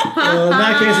 Well, in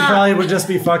that case, it probably would just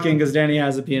be fucking because Danny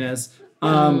has a penis.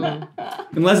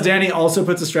 Unless Danny also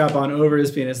puts a strap on over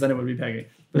his penis, then it would be pegging.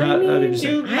 But that'd be Do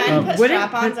interesting. men put wouldn't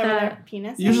strap-ons put over their that-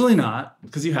 penis? Usually not,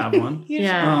 because you have one. Usually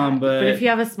Yeah. not. But But if you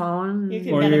have a small one, You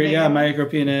can- or get a your bigger one. micro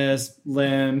penis,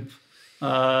 limb.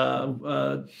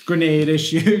 grenade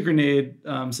issue, grenade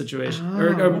situation,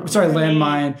 or sorry,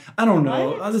 landmine. I don't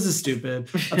know. Oh, this is stupid.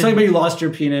 I'm talking about you lost your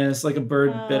penis, like a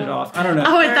bird bit it off. I don't know.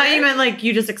 Oh, I thought you meant like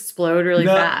you just explode really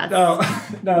fast. No.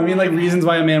 I mean like reasons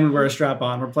why a man would wear a strap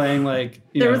on. We're playing like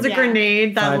there was a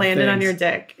grenade that 5 landed on things. your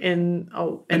dick and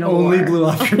only war. blew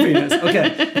off your penis.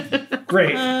 Okay,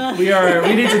 great. We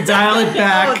need to dial it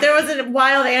back. Oh, there was a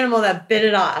wild animal that bit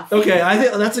it off. Okay, I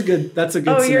think that's a good.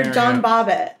 Oh, Oh, you're John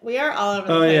Bobbitt. We are all over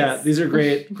the Oh place. yeah, these are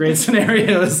great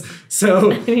scenarios.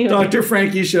 So Anyway. Dr.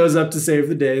 Frankie shows up to save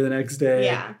the day the next day.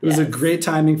 Yeah. It was a Yes. great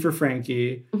timing for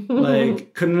Frankie.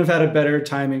 Like couldn't have had a better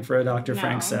timing for a Dr.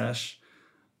 Frank sesh.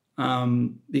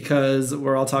 Because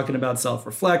we're all talking about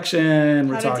self-reflection.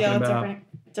 We're How to talking deal with about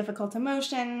difficult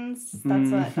emotions. That's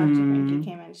what Dr. Frankie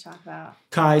came in to talk about.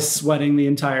 Kai sweating the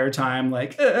entire time,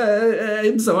 like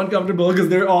I'm so uncomfortable because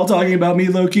they're all talking about me,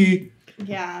 low-key.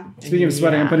 Yeah. Speaking of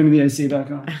sweating, I'm putting the AC back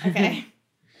on. Okay.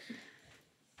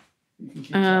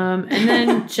 And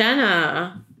then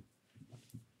Jenna,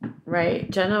 right?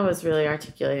 Jenna was really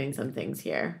articulating some things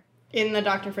here. In the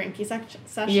Dr. Frankie session?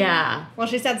 Yeah. Well,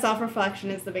 she said self-reflection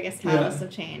is the biggest catalyst of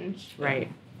change. Right.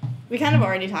 We kind of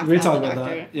already talked We about talked the about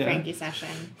Dr. that, yeah. Frankie session.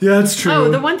 Yeah, that's true.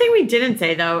 Oh, the one thing we didn't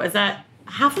say though is that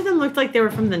half of them looked like they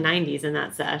were from the 90s in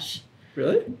that sesh.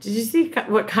 Really? Did you see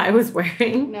what Kai was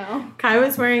wearing? No. Kai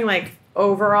was wearing like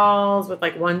overalls with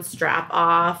like one strap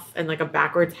off and like a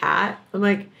backwards hat. I'm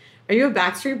like, are you a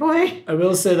Backstreet Boy? I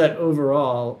will say that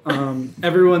overall,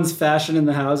 everyone's fashion in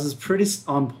the house is pretty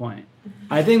on point.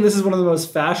 I think this is one of the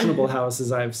most fashionable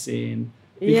houses I've seen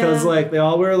because Yeah. like they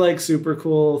all wear like super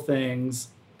cool things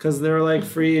because they're like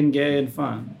free and gay and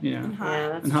fun, you know. Hot. Yeah,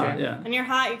 that's And true. hot, yeah. When you're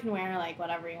hot, you can wear like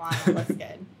whatever you want. It looks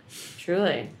good.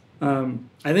 Truly.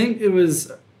 I think it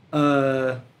was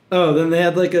then they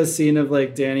had like a scene of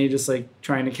like Danny just like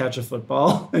trying to catch a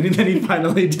football and then he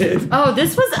finally did. Oh,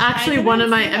 this was actually didn't one of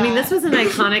my, see I mean, that. this was an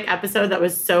iconic episode that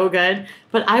was so good,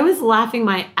 but I was laughing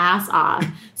my ass off.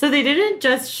 So they didn't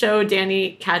just show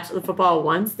Danny catch the football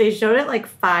once, they showed it like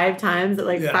 5 times at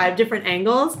like 5 different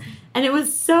angles, and it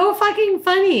was so fucking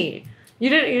funny. You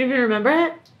didn't even remember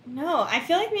it? No, I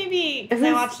feel like maybe because It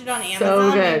I was watched it on so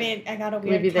Amazon, good. maybe I got a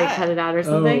weird Maybe they cut it out or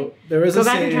something. Oh, there was Go a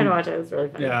back scene, and try to watch it. It was really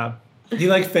funny. Yeah. He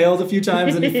like failed a few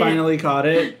times and he finally caught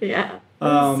it. Yeah. It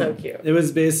was so cute. It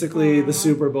was basically the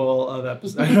Super Bowl of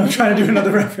episodes. I'm trying to do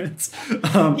another reference.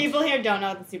 People here don't know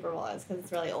what the Super Bowl is because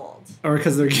it's really old. Or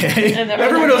because they're gay. And they're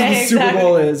Everyone knows what gay, the Super exactly.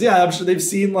 Bowl is. Yeah, I'm sure they've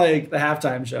seen like the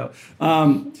halftime show.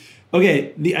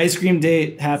 Okay, the ice cream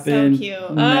date happened. So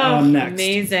cute. Next.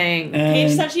 Amazing. Paige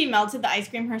And said she melted the ice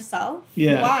cream herself.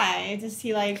 Yeah. Why? Does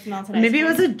he like melted ice Maybe cream? it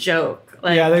was a joke.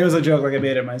 Like, yeah, I think it was a joke. Like I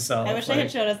made it myself. I wish I like,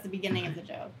 had showed us the beginning of the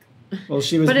joke. Well,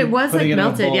 she was. but it was like putting it in a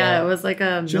melted. bowl. Yeah, it was like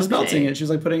a She was melting it. She was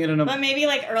like putting it in a. But maybe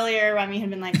like earlier, Remy had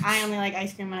been like, I only like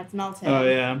ice cream when it's melted. Oh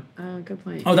yeah. Oh, good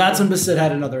point. Oh, that's when Basit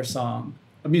had another song,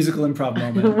 a musical improv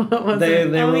moment. What was they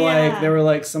it? they Oh, were yeah. like they were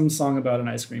like some song about an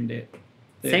ice cream date.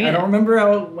 Sing I it. don't remember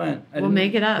how it went. I We'll didn't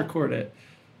make it up. Record it.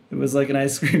 It was like an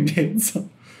ice cream date song.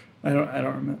 I don't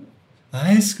remember.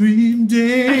 Ice cream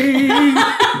date.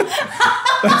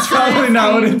 That's probably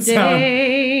not what it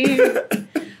sounds.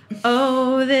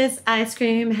 Oh, this ice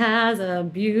cream has a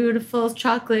beautiful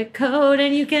chocolate coat,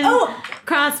 and you can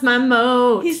cross my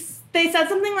moat. They said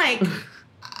something like,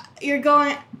 you're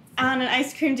going on an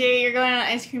ice cream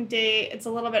date, it's a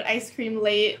little bit ice cream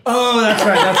late. Oh, that's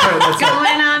right.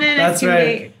 Going on an That's ice cream right.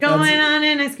 date. Going That's- on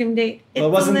an ice cream date. Well, it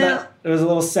It's wasn't a little- that. It was a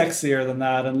little sexier than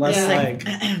that, and less Yeah. like.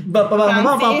 Bouncy?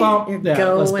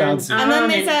 Yeah, less Going bouncy. And then on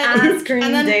they an said- ice cream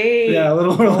and then- date. Yeah, a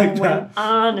little more like Going that.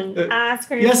 on an ice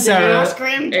cream Yes, date. Sarah. Ice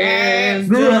cream date. It's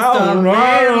just a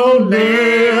little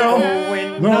day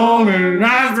going on an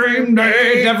ice cream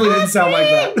day. Definitely didn't sound like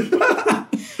that.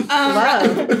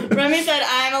 Love. Remy said,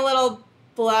 I'm a little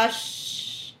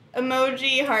blush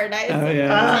emoji, hard eyes. Oh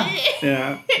yeah,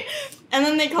 yeah. And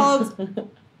then they called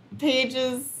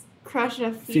Paige's crush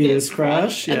a Fetus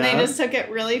crush, And they yeah. just took it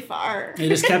really far. They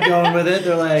just kept going with it.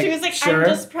 They're like, She was like, sure. I'm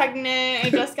just pregnant. I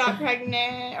just got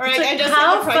pregnant. Or It's like, like, I just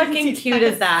how took a pregnancy fucking cute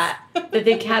test. is that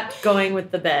they kept going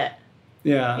with the bit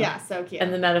Yeah. Yeah, so cute.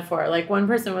 and the metaphor? Like one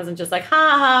person wasn't just like,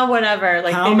 ha ha, whatever.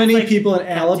 Like How they many just, like, people in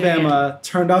kept doing Alabama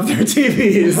turned off their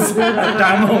TVs at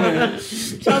that moment?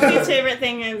 Chelsea's favorite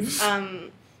thing is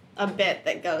a bit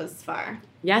that goes far.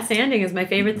 Yes, anding is my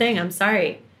favorite thing. I'm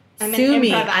sorry. I'm an Sue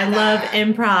me. improviser. I love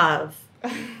improv.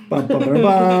 Bum, bum,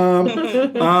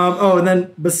 bum, bum. And then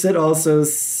Basit also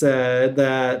said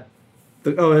that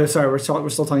Sorry, we're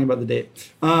still talking about the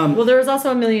date. Well, there was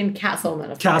also a million castle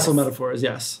metaphors. Castle metaphors,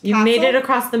 yes. You Castle? made it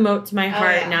across the moat to my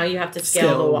heart. yeah. Now you have to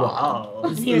scale the wall.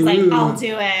 walls. He was like, Ooh. I'll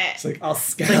do it. It's like, I'll It's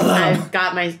scale like, them. I've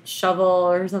got my shovel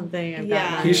or something. I've got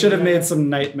Yeah. my- He should have made some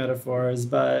knight metaphors,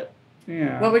 but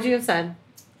yeah. What would you have said?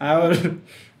 I would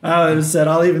have said,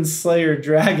 I'll even slay your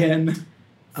dragon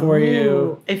for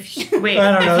you. Ooh, wait,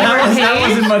 I don't know. if you were That Paige-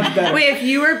 wasn't much better. Wait, if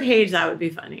you were Paige, that would be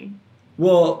funny.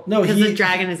 Well, no, Because he. the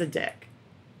dragon is a dick.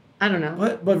 I don't know.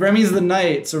 What? But Remy's the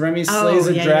knight, so Remy slays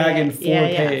a dragon for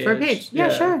Paige. For Paige. Yeah,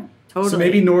 sure. Totally. So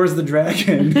maybe Nour's the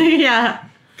dragon. yeah.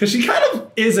 Because she kind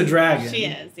of is a dragon. She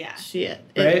is, yeah. She is.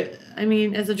 Right? I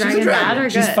mean, is a She's dragon, a bad or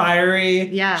dragon. good? She's fiery.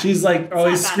 Yeah. She's like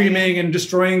always not bad screaming and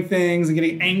destroying things and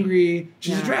getting angry.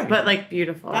 She's Yeah, a dragon. But like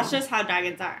beautiful. That's just how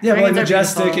dragons are. yeah, but like dragons are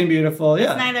majestic beautiful. and beautiful. It's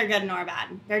Yeah. neither good nor bad.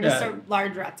 They're just Yeah. a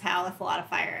large reptile with a lot of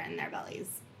fire in their bellies.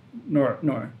 Nor.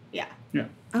 Yeah. Yeah.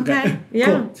 Okay.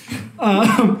 Yeah.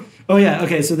 Cool. Oh yeah.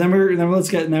 Okay. So then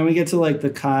we get to like the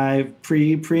Kai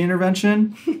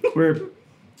pre-intervention where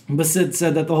Basit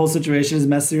said that the whole situation is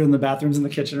messier than the bathrooms in the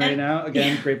kitchen right now.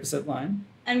 Again, great Basit line.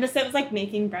 And Basit was like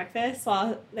making breakfast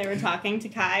while they were talking to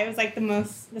Kai. It was like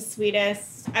the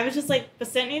sweetest. I was just like,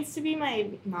 Basit needs to be my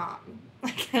mom.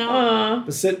 Like, I don't. Aw.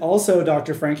 Basit also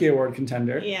Dr. Frankie Award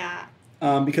contender. Yeah.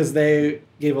 Because they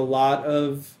gave a lot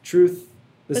of truth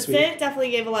this Basit week.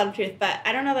 definitely gave a lot of truth, but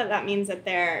I don't know that means that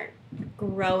they're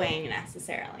growing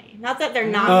necessarily. Not that they're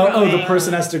not growing. The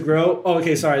person has to grow. Oh,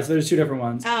 okay, sorry. So there's two different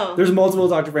ones. Oh. There's multiple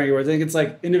Dr. Frankie awards. I think it's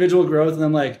like individual growth and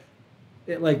then like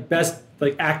best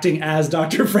like acting as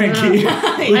Dr. Frankie,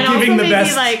 like And also giving the maybe,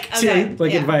 best like, okay,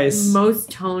 yeah. advice. Most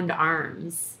toned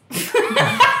arms.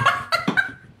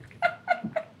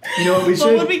 You know what we What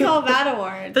should? would we call that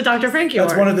award? The Dr. Frankie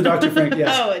That's Award. one of the Dr. Frankie.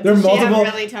 Yes, Oh, there are does she multiple.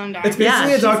 have really toned arms? It's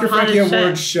basically Yeah, a Dr. she's hot Frankie as shit.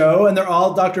 Award show, and they're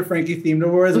all Dr. Frankie themed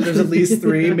awards. And there's at least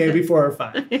 3, maybe 4 or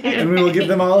 5, and we will give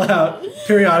them all out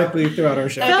periodically throughout our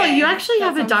show. Phil, Okay, you actually that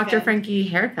have a sounds Dr. good. Frankie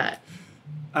haircut.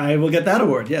 I will get that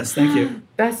award. Yes, thank you.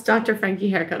 Best Dr. Frankie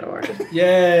haircut award.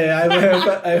 Yay!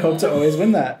 I hope to always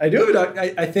win that. I do have a doc.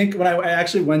 I think when I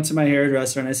actually went to my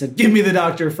hairdresser and I said, "Give me the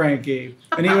Dr. Frankie,"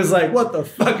 and he was like, "What the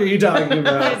fuck are you talking I was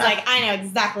about?" like, I know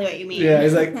exactly what you mean. Yeah,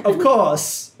 he's like, "Of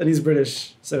course," and he's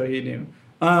British, so he knew.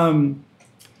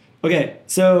 Okay,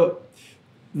 so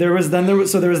there was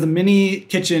the mini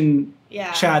kitchen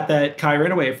Yeah. chat that Kai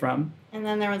ran away from, And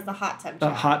then there was the hot tub the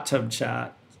chat. hot tub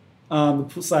chat, the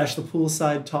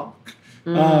poolside talk.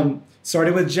 Mm.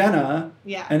 Started with Jenna.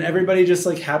 Yeah. And everybody just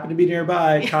like happened to be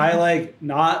nearby. Yeah. Kai like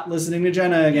not listening to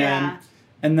Jenna again. Yeah.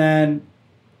 And then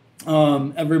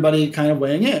everybody kind of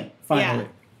weighing in finally.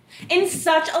 In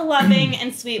such a loving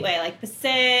and sweet way. Like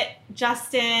Basit,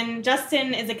 Justin.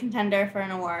 Justin is a contender for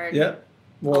an award. Yep.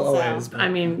 Well, Also. always. But, I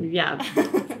mean, yeah,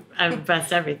 I'm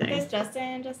best everything. There's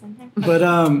Justin.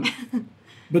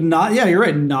 but not. Yeah, you're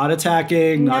right. Not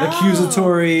attacking. Not No.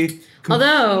 accusatory.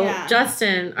 Although Yeah.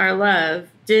 Justin, our love,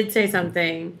 did say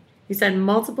something. He said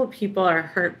multiple people are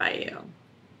hurt by you.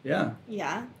 Yeah,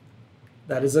 Yeah.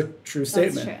 that is a true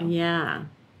statement. That's true. Yeah,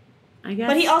 I guess.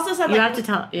 But he also said you like have to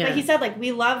tell. Yeah, But he said like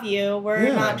we love you. We're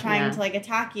Yeah. not trying Yeah. to like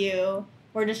attack you.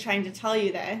 We're just trying to tell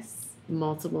you this.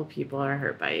 multiple people are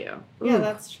hurt by you. Yeah, Ooh,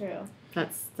 that's true. that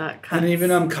cuts. And even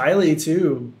Kylie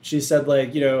too. She said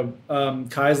like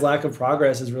Kai's lack of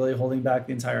progress is really holding back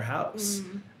the entire house.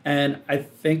 Mm. And I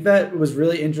think that was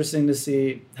really interesting to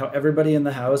see how everybody in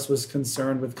the house was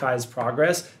concerned with Kai's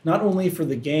progress, not only for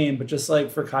the game, but just like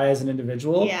for Kai as an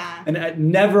individual. Yeah. And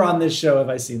never on this show have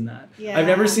I seen that. Yeah. I've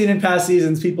never seen in past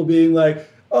seasons people being like,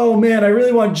 oh man, I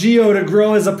really want Gio to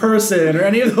grow as a person, or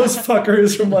any of those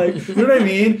fuckers from like, you know what I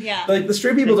mean? Yeah. Like the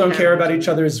straight people don't care about each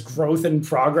other's growth and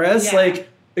progress. Yeah. Like,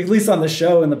 at least on the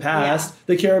show in the past,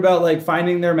 they care about like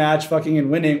finding their match, fucking and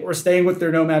winning, or staying with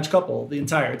their no match couple the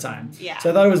entire time. Yeah. So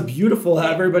I thought it was beautiful how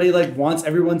everybody like wants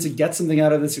everyone to get something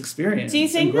out of this experience. Do you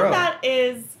and think grow. that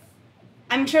is?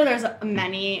 I'm sure there's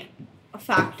many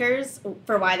factors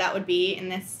for why that would be in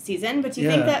this season, but do you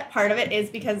think Yeah. that part of it is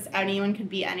because anyone could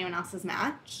be anyone else's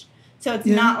match? So it's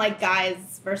Yeah. not like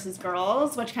guys versus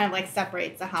girls, which kind of like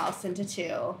separates the house into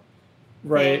two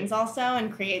right? things also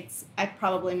and creates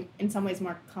probably in some ways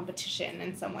more competition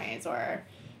in some ways or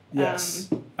Yes,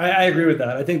 I agree with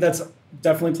that. I think that's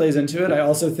definitely plays into it. I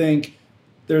also think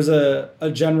there's a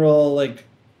general like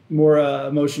more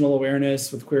emotional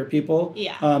awareness with queer people.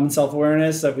 Yeah. And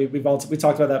self-awareness that we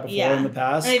talked about that before Yeah. in the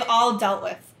past. and they've all dealt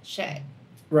with shit.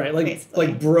 Right, basically.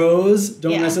 like bros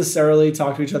don't Yeah. necessarily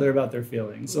talk to each other about their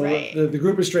feelings. So Right. the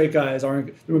group of straight guys aren't.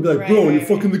 They would be like, Right, "Bro, right, you're right.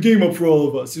 fucking the game up for all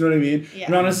of us." You know what I mean? Yeah.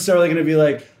 They're not necessarily going to be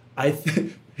like,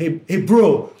 hey,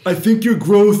 bro, I think your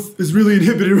growth is really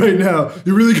inhibited right now.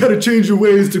 You really got to change your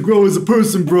ways to grow as a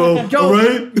person, bro. All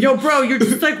right? Yo, bro, you're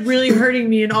just like really hurting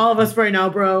me and all of us right now,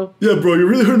 bro. Yeah, bro, you're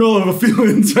really hurting all of our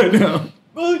feelings right now.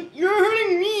 Bro, you're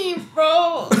hurting me,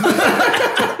 bro.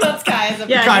 That's Kai's opinion.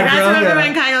 Yeah, Kai, that's bro, what yeah.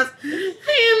 when Kai goes.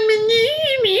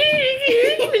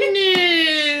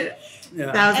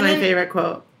 That was And my then- favorite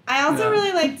quote. I also Yeah.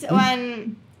 really liked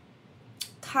when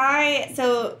Kai,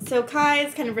 so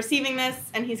Kai's kind of receiving this,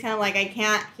 and he's kind of like, I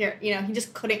can't hear, he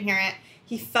just couldn't hear it.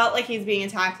 He felt like he's being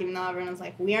attacked, even though everyone was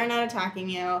like, we are not attacking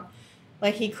you.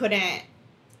 Like, he couldn't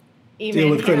Deal even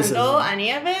with criticism. handle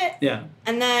any of it. Yeah.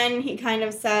 And then he kind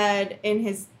of said in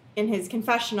his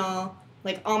confessional,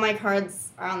 like, all my cards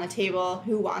are on the table.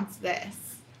 Who wants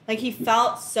this? Like, he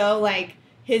felt so like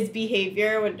his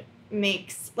behavior would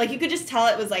you could just tell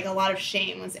it was like a lot of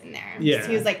shame was in there. Yeah.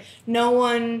 He was like, no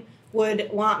one would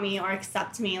want me or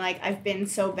accept me. Like, I've been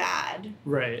so bad.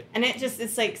 Right. And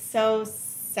it's like so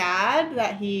sad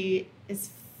that he is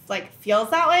like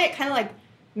feels that way. It kind of like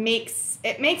makes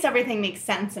everything make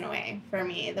sense in a way for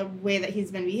me. The way that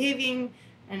he's been behaving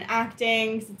and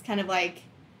acting, 'cause it's kind of like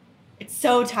it's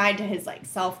so tied to his like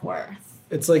self-worth.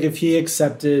 It's like if he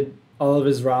accepted all of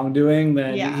his wrongdoing,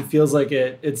 then Yeah. he feels like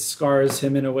it scars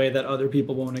him in a way that other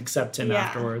people won't accept him Yeah.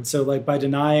 afterwards. So like by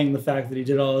denying the fact that he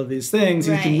did all of these things,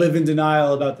 he can Right. live in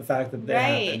denial about the fact that they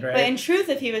happened, right? But in truth,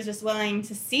 if he was just willing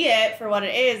to see it for what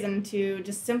it is and to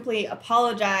just simply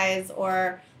apologize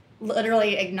or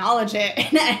literally acknowledge it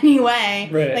in any way,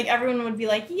 Right. like everyone would be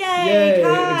like, "Yay, Yay,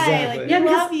 Kai! exactly. Like, Yeah, we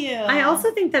because love you." I also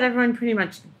think that everyone pretty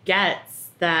much gets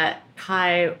that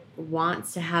Kai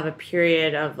wants to have a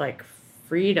period of like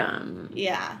freedom.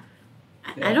 yeah,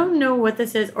 I don't know what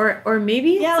this is, or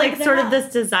maybe it's Yeah, like like sort of that.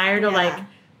 this desire to Yeah. like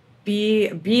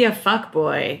be a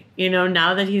fuckboy,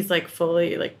 now that he's like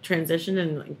fully like transitioned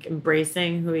and like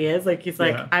embracing who he is. Like he's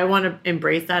like, Yeah. I want to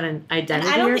embrace that and identity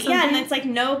I don't or think, something. and it's like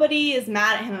nobody is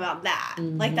mad at him about that.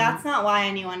 Like Mhm. that's not why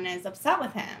anyone is upset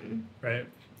with him. Right.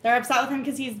 They're upset with him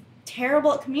because he's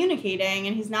terrible at communicating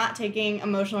and he's not taking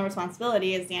emotional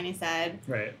responsibility, as Danny said.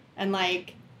 Right. And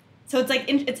like, so it's like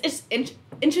it's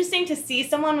interesting to see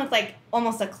someone with like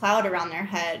almost a cloud around their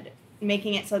head,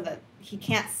 making it so that he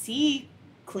can't see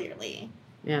clearly.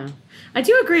 Yeah. I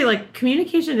do agree, like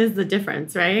communication is the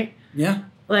difference, right? Yeah.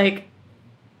 Like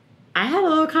I had a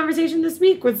little conversation this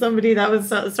week with somebody that was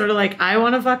sort of like, I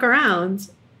want to fuck around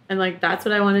and like that's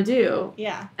what I want to do.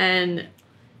 Yeah. And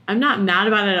I'm not mad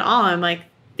about it at all. I'm like,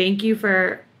 thank you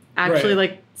for actually Right.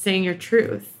 like saying your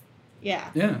truth. Yeah.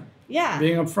 Yeah. Yeah.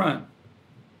 Being upfront.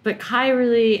 But Kai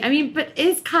really, but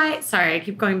is Kai, sorry, I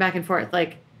keep going back and forth.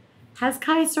 Like, has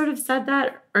Kai sort of said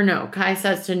that? Or no, Kai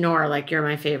says to Nour, like, you're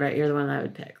my favorite. You're the one that I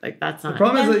would pick. Like, that's The not.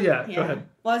 problem is that, go ahead.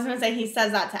 Well, I was going to say he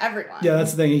says that to everyone. Yeah,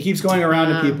 that's the thing. He keeps going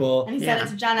around to people. And he Yeah. said it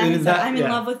to Jenna. And He is said, that- I'm in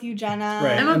yeah. love with you, Jenna.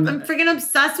 Right. I'm And- freaking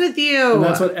obsessed with you. And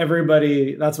that's when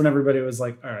everybody was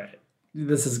like, all right,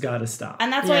 this has got to stop.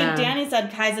 And that's Yeah. why Danny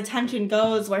said Kai's attention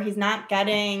goes where he's not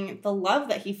getting the love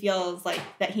that he feels like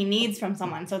that he needs from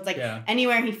someone. So it's like Yeah.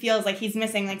 anywhere he feels like he's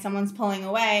missing, like someone's pulling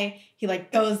away, he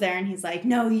like goes there and he's like,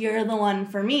 no, you're the one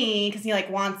for me. Because he like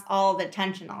wants all the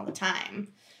attention all the time.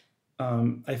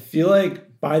 I feel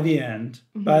like by the end,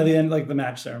 like the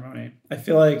match ceremony, I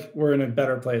feel like we're in a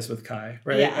better place with Kai,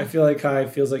 right? Yeah. I feel like Kai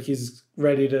feels like he's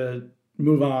ready to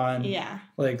move on, Yeah.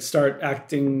 like start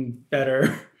acting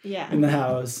better Yeah. in the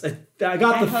house. I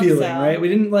got I the hope feeling, so. right? We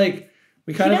didn't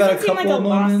we kind He of had a doesn't seem couple like of a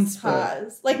moments. lost But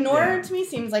cause. Like Nour yeah. to me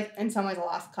seems like in some ways a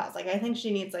lost cause. Like I think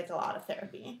she needs like a lot of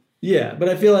therapy. yeah, but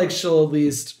I feel like she'll at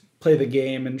least play the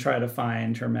game and try to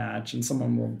find her match, and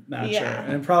someone will match Yeah. her.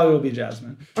 And it probably will be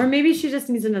Jasmine. Or maybe she just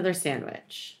needs another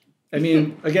sandwich. I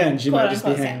mean, again, she might just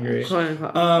be Quote, unquote hangry. Quote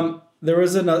unquote. There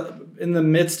was in the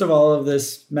midst of all of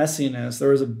this messiness, there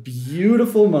was a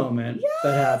beautiful moment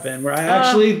that happened where I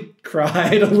actually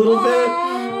cried a little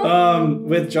bit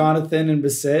with Jonathan and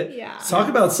Basit. Yeah. Talk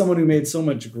about someone who made so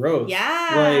much growth.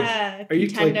 Yeah. are you,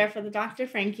 contender for the Dr.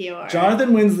 Frankie Award.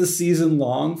 Jonathan wins the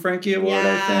season-long Frankie Award,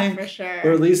 I think. for sure.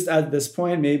 Or at least at this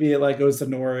point, maybe it goes to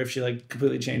Nour if she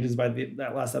completely changes by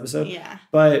that last episode. Yeah.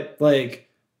 But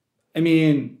I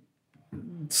mean,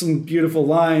 some beautiful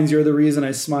lines. You're the reason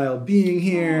I smile being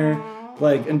here.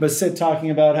 And Basit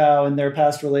talking about how in their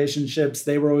past relationships,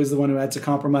 they were always the one who had to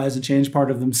compromise and change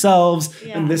part of themselves.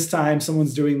 Yeah. And this time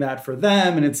someone's doing that for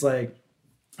them. And it's I'm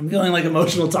feeling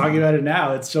emotional talking about it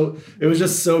now. It was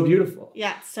just so beautiful.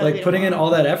 Yeah. It's so Putting in all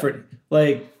that effort.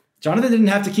 Jonathan didn't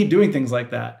have to keep doing things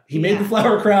like that. He made the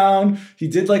flower crown. He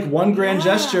did one grand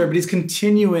gesture, but he's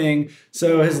continuing.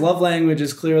 So his love language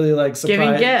is clearly surprise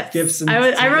Giving gifts. gifts. And,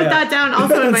 I wrote that down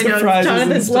also in my notes. surprises and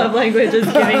Jonathan's stuff. love language is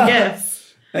giving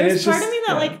gifts. And There's it's part just, of me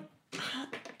that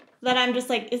that I'm just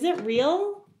like, is it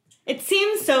real? It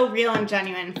seems so real and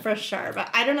genuine for sure, but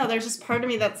I don't know. There's just part of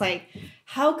me that's like,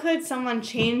 how could someone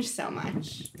change so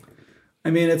much?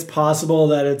 I mean, it's possible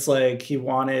that it's like he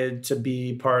wanted to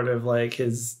be part of like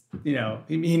his, you know,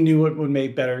 he knew what would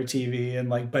make better TV, and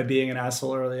like by being an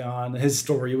asshole early on, his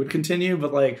story would continue.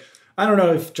 But like, I don't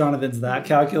know if Jonathan's that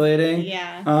calculating.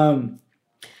 Yeah.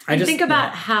 I just think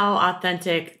about how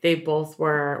authentic they both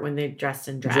were when they dressed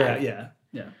in drag. Yeah.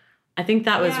 I think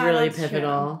that was Yeah, really that's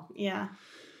pivotal. true. Yeah.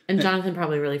 And Jonathan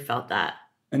probably really felt that.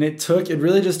 And it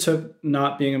really just took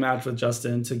not being a match with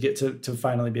Justin to get to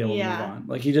finally be able to move on.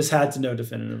 Like he just had to know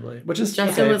definitively, which is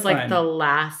Justin okay, was like fine. the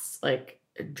last like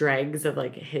dregs of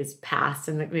like his past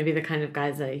and like maybe the kind of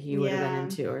guys that he would have been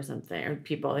into or something, or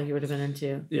people that he would have been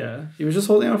into. Yeah, he was just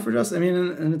holding out for Justin. I mean,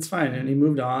 and it's fine, and he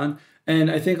moved on. And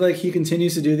I think like he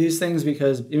continues to do these things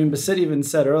because Basit even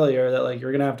said earlier that like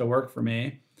you're gonna have to work for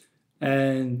me.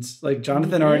 And like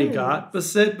Jonathan already got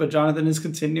Basit, but Jonathan is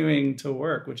continuing to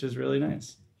work, which is really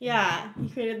nice. Yeah. He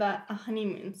created a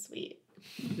honeymoon suite.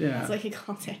 Yeah. That's what he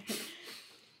called it.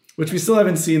 Which we still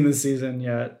haven't seen this season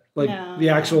yet. Like No, the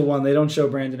actual one, they don't show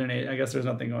Brandon and Nate. I guess there's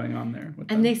nothing going on there.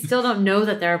 With And them. they still don't know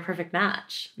that they're a perfect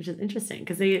match, which is interesting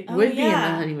because they would be in the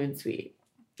honeymoon suite.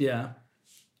 Yeah.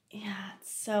 Yeah,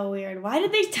 it's so weird. Why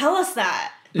did they tell us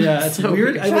that? Yeah, it's So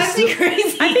weird. weird. I Drives me still,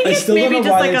 crazy. I think I it's still don't maybe know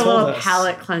just why like they a told little us.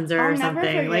 palate cleanser I'll or never something.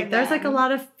 forgive Like there's like a them.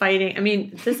 lot of fighting. I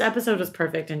mean, this episode was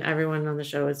perfect and everyone on the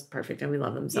show is perfect and we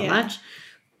love them so much.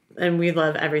 And we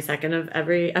love every second of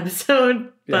every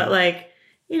episode. But Yeah. like,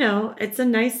 you know, it's a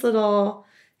nice little,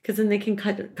 because then they can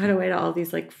cut away to all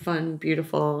these like fun,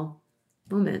 beautiful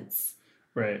moments.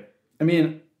 Right. I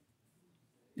mean,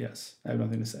 yes, I have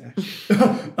nothing to say.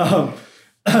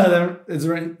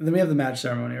 Actually. Then we have the match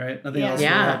ceremony, right? Nothing else. really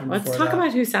Yeah. happened Let's before talk that.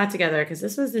 about who sat together because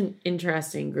this was an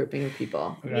interesting grouping of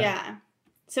people. Okay. Yeah.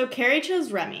 So Carrie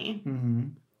chose Remy. Mm-hmm.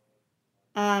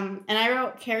 And I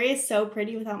wrote, Carrie is so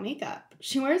pretty without makeup.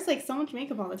 She wears like so much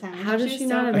makeup all the time. How does She's she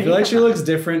not have I feel like she makeup on? looks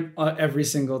different every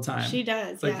single time. She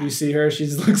does. Like yeah. you see her, she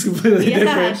looks completely Yeah,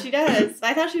 different. she does.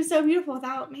 I thought she was so beautiful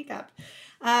without makeup.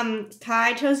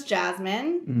 Kai chose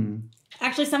Jasmine. Mm.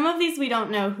 Actually, some of these we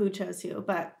don't know who chose who,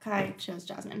 but Kai chose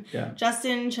Jasmine. Yeah.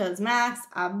 Justin chose Max,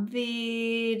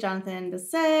 Abvi, Jonathan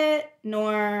Basit,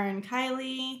 Nour and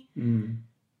Kylie, Mm.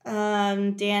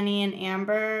 Danny and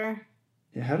Amber.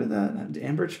 Yeah, how did that?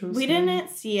 Amber chose. We him? didn't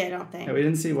see, I don't think. Yeah, we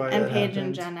didn't see why. And that Paige happened.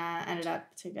 and Jenna ended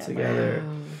up together. Together.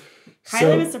 Kylie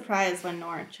So- was surprised when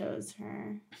Nour chose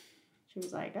her. She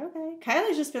was like, okay.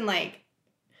 Kylie's just been like,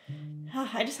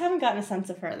 I just haven't gotten a sense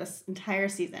of her this entire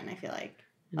season, I feel like.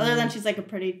 Other than she's like a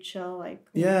pretty chill, like.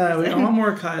 Yeah, we person. want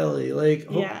more Kylie. Like,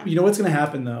 Yeah. you know what's gonna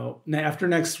happen though? After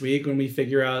next week, when we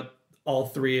figure out all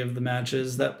three of the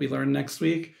matches that we learn next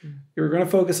week, you're gonna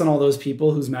focus on all those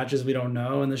people whose matches we don't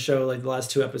know. And the show, like the last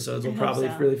two episodes, will I hope probably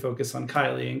so. really focus on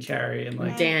Kylie and Carrie and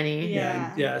like Danny.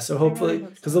 Yeah. So hopefully, hope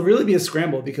so. because there'll really be a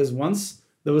scramble. Because once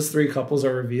those three couples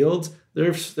are revealed,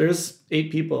 there's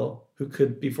 8 people who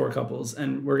could be 4 couples,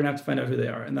 and we're gonna have to find out who they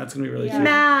are, and that's gonna be really Yeah. cute.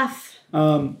 Math.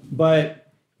 But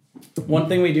one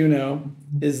thing we do know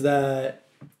is that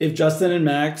if Justin and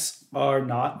Max are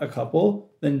not a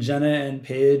couple, then Jenna and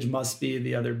Paige must be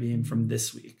the other beam from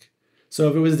this week. So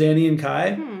if it was Danny and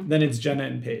Kai, then it's Jenna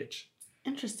and Paige,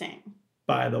 Interesting.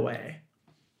 by the way.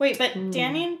 Wait, but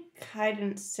Danny and Kai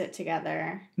didn't sit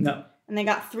together, No. and they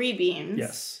got 3 beams.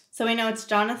 Yes. So we know it's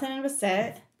Jonathan and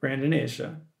Basit. Brandon and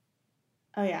Aisha.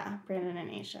 Oh yeah, Brandon and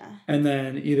Aisha. And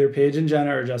then either Paige and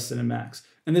Jenna or Justin and Max.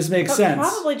 And this makes But sense.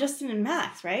 probably Justin and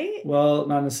Max, right? Well,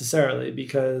 not necessarily,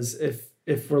 because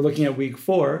if we're looking at week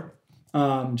 4,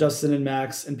 Justin and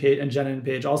Max and Paige and Jenna and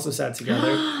Paige also sat together.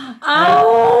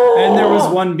 And there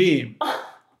was one beam.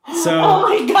 So Oh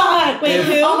my god! Wait,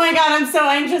 who? Oh my god! I'm so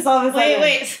anxious all of a sudden.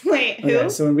 Wait, who? okay,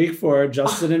 so in week 4,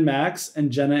 Justin and Max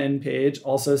and Jenna and Paige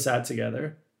also sat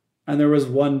together, and there was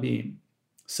one beam.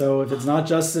 So if it's not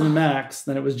Justin and Max,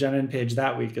 then it was Jenna and Paige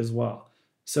that week as well.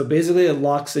 So basically, it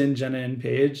locks in Jenna and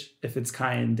Paige if it's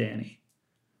Kai and Danny.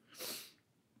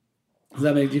 Does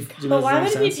that make you? But why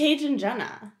would it be sense? Paige and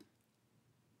Jenna?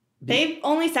 They've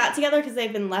only sat together because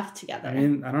they've been left together. I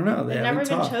mean, I don't know. They've haven't never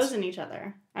even talked. chosen each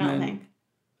other. I don't And- think.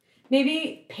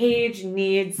 Maybe Paige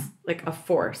needs like a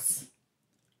force.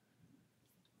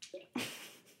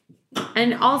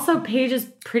 And also Paige is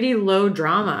pretty low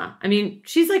drama. I mean,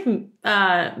 she's like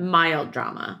mild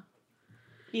drama.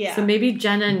 Yeah. So maybe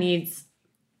Jenna needs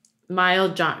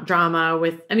mild drama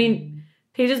with, I mean,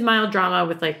 Paige is mild drama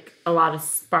with like a lot of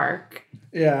spark.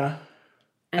 Yeah.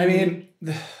 I And mean,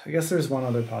 I guess there's one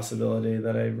other possibility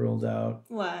that I ruled out.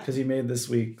 What? Because you made this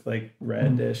week like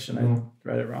reddish and I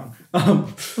read it wrong.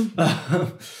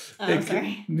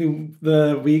 Sorry.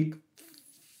 The week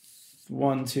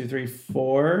 1, 2, 3,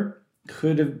 4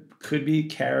 could be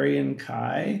Carrie and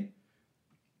Kai.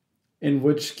 In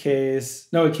which case,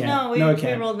 no, it can't. No, it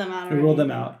can't. we ruled them out. We ruled them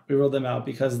out. We ruled them out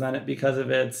because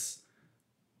if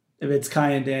it's Kai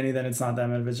and Danny, then it's not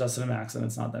them. And if it's Justin and Max, then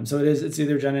it's not them. So it's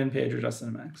either Jenna and Paige or Justin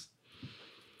and Max.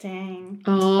 Dang.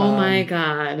 Oh my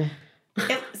God.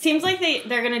 It seems like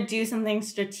they're going to do something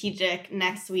strategic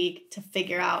next week to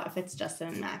figure out if it's Justin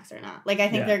and Max or not. Like, I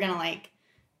think they're going to, like,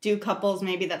 do couples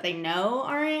maybe that they know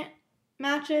aren't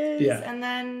matches. Yeah. And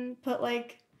then put,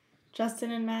 like,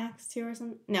 Justin and Max too or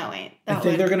something. No, wait. I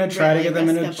think they're going to try to get them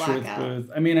in a truth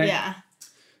booth. I mean,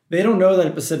 they don't know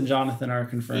that Basit and Jonathan are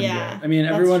confirmed yet. I mean,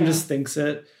 everyone just thinks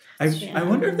it. I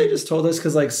wonder if they just told us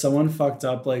because, like, someone fucked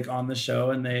up, like, on the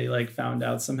show and they, like, found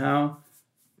out somehow.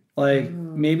 Like,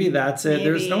 maybe that's it. Maybe.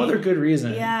 There's no other good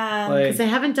reason. Yeah. Because they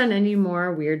haven't done any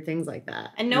more weird things like that.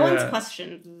 And no one's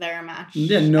questioned their match.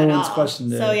 Yeah, no one's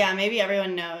questioned it. So, yeah, maybe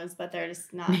everyone knows, but they're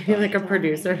just not. Maybe, like, a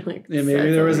producer. Like, yeah,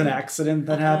 maybe there was an accident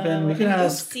that happened. We can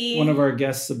ask one of our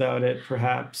guests about it,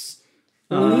 perhaps.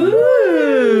 Ooh.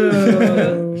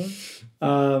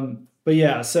 But,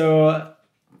 yeah, so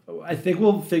I think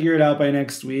we'll figure it out by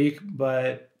next week.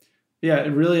 But, yeah,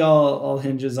 it really all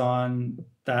hinges on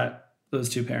those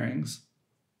two pairings.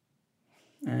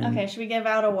 And okay, should we give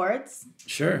out awards?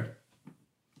 Sure.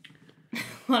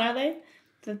 What are they?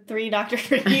 The 3 Dr.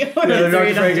 Frankie awards. Yeah, the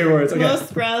Dr. Frankie awards. Okay.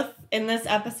 Most growth in this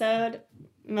episode.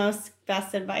 Most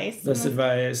best advice. Best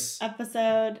advice.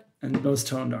 Episode. And most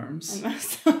toned arms. And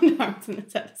most toned arms in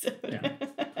this episode. Yeah.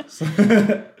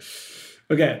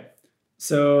 Okay.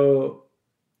 So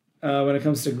when it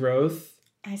comes to growth.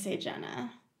 I say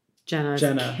Jenna. Jenna's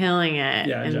killing it.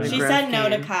 Yeah, Jenna. She said no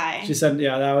to Kai. She said,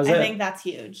 yeah, that was it. I think that's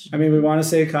huge. I mean, we want to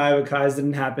say Kai, but Kai's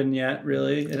didn't happen yet,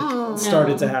 really. It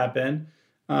started to happen.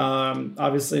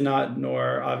 Obviously not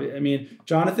Nour. I mean,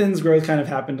 Jonathan's growth kind of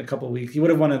happened a couple weeks. He would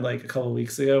have wanted like a couple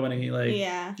weeks ago when he like...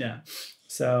 Yeah. Yeah.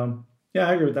 So, yeah,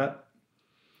 I agree with that.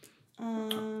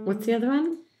 What's the other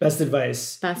one? Best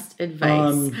advice. Best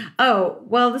advice.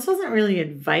 Well, this wasn't really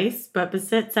advice, but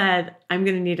Basit said, I'm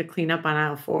going to need to clean up on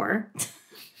aisle 4.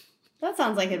 That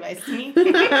sounds like advice to me.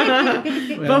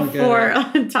 Before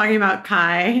talking about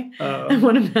Kai and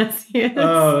what a mess he is.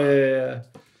 Oh, yeah.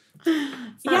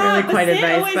 It's not really quite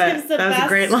advice, but that was a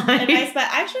great line. Advice, but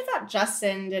I actually thought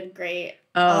Justin did great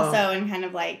also, and kind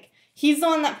of like, he's the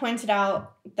one that pointed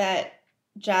out that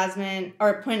Jasmine,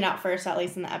 or pointed out first, at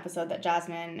least in the episode, that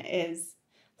Jasmine is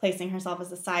placing herself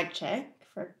as a side chick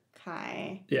for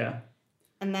Kai. Yeah.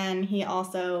 And then he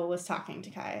also was talking to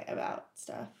Kai about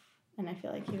stuff. And I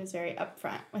feel like he was very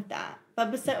upfront with that.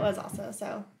 But Basit was also,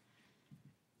 so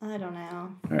I don't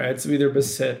know. All right, so either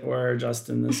Basit or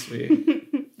Justin this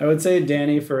week. I would say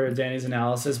Danny for Danny's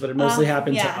analysis, but it mostly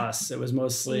happened to us. It was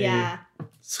mostly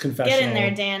confessional. Get in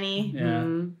there, Danny. Yeah.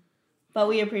 Mm-hmm. But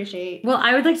we appreciate. Well,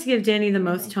 I would like to give Danny the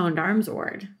most toned arms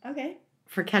award. Okay.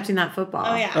 For catching that football.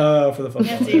 Oh, yeah. Oh, for the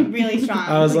football. You have to be really strong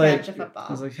I was like, catch a football.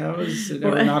 I was like, how is it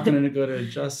ever not going to go to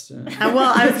Justin? Well,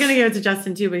 I was going to give it to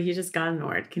Justin too, but he just got an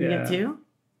award. Can you get 2?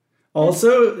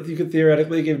 Also, you could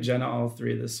theoretically give Jenna all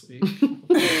 3 this week.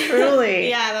 Truly.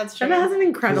 Yeah, that's true. Jenna has an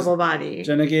incredible body.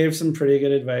 Jenna gave some pretty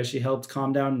good advice. She helped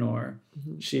calm down Nour.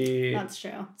 She That's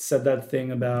true. Said that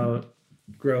thing about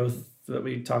growth that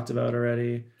we talked about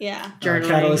already. Yeah.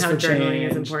 Journaling, how journaling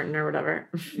is important or whatever.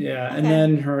 Yeah. Okay.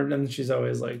 And then she's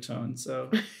always like toned. So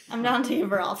I'm down to give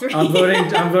her all 3. I'm voting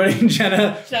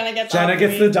Jenna. Jenna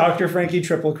gets the Dr. Frankie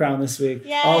triple crown this week.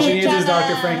 Yay, all she needs Jenna. is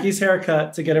Dr. Frankie's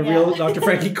haircut to get a real Dr.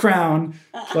 Frankie crown.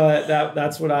 But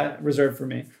that's what I reserved for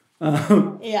me.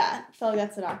 Yeah, Phil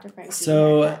gets the Dr. Frankie.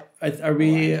 So are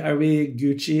we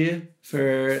Gucci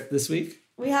for this week?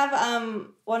 We have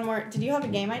one more. Did you have a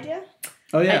game idea?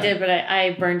 Oh yeah, I did, but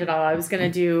I burned it all. I was gonna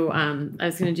do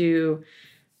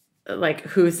like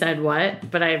who said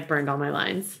what, but I burned all my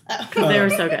lines because they were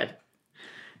so good.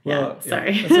 Well,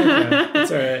 sorry. Yeah, that's okay.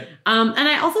 It's all right. And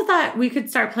I also thought we could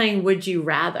start playing Would You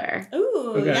Rather.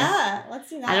 Ooh, yeah. Let's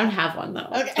do that. I don't have one though.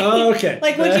 Okay. Oh, okay.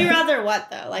 Like, would you rather what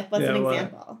though? Like, what's an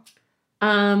example?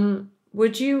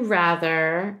 Would you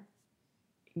rather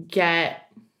get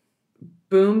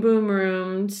boom boom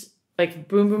roomed, like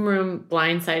boom boom room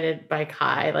blindsided by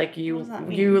Kai? Like you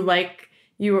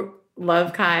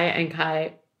love Kai and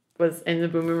Kai was in the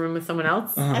boom boom room with someone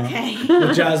else. Uh-huh. Okay.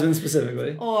 With Jasmine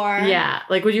specifically. Or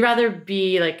like would you rather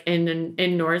be like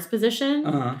in Nour's position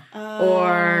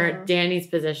or Danny's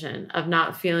position of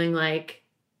not feeling like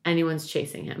anyone's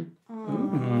chasing him?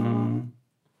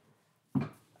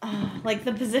 Like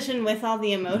the position with all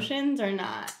the emotions or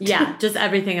not? Yeah, just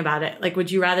everything about it. Like,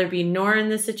 would you rather be Nour in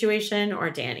this situation or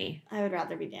Danny? I would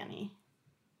rather be Danny.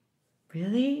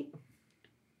 Really?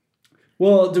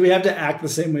 Well, do we have to act the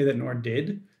same way that Nour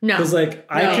did? No. Because, like,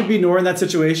 I could be Nour in that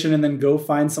situation and then go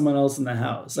find someone else in the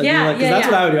house. I'd be like, because that's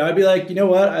what I would do. I'd be like, you know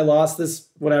what? I lost this,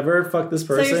 whatever. Fuck this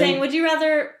person. So you're saying, would you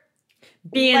rather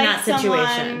be in that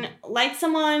situation? Like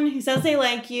someone who says they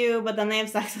like you, but then they have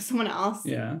sex with someone else?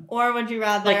 Yeah. Or would you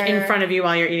rather... Like in front of you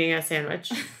while you're eating a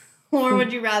sandwich? Or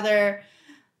would you rather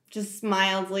just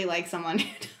mildly like someone who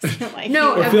doesn't like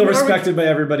No, you? Or feel respected by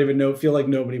everybody, but feel like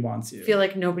nobody wants you. Feel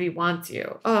like nobody wants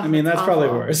you. Oh, I mean, that's probably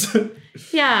worse.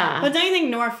 Yeah. But don't you think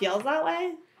Nour feels that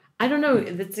way? I don't know.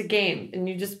 It's a game, and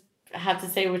you just have to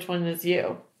say which one is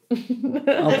you.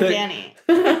 I'll pick Danny.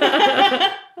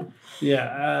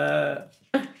 Yeah.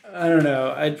 I don't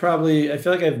know. I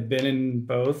feel like I've been in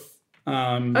both.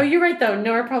 Oh, you're right, though.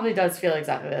 Nour probably does feel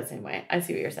exactly the same way. I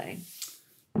see what you're saying.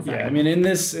 Sorry. Yeah, I mean, in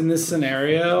this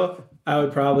scenario, I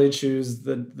would probably choose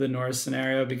the Nour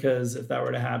scenario because if that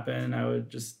were to happen, I would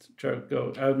just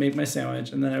I would make my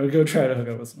sandwich and then I would go try to hook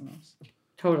up with someone else.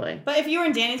 Totally. But if you were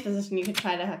in Danny's position, you could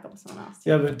try to hook up with someone else.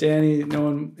 Yeah, but Danny, no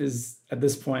one is at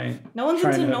this point. No one's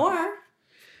into Nour.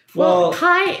 Well,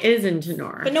 Kai is into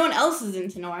Nour. But no one else is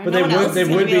into Nour. But they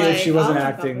would be if she wasn't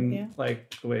acting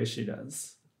like the way she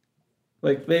does.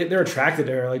 Like they're attracted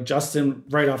to her. Like Justin,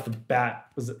 right off the bat,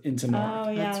 was into Nour. Oh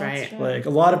yeah, that's right. True. Like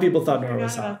a lot of people thought Nour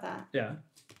was about hot. that. Yeah.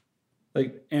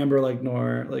 Like Amber, like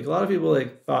Nour. Like a lot of people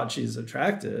like thought she's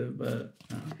attractive, but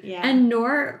yeah. And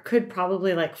Nour could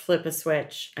probably like flip a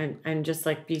switch and just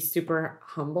like be super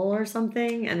humble or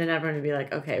something, and then everyone would be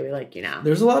like, okay, we like you now.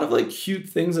 There's a lot of like cute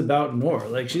things about Nour.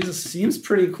 Like seems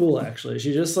pretty cool actually.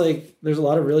 She just like there's a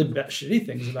lot of really shitty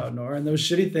things about Nour, and those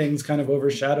shitty things kind of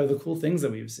overshadow the cool things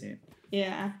that we've seen.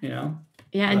 Yeah. You know?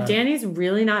 Yeah, and Danny's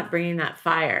really not bringing that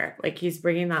fire. Like, he's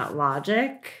bringing that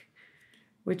logic,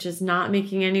 which is not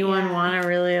making anyone want to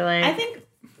really, like... I think...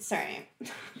 Sorry.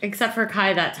 Except for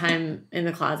Kai that time in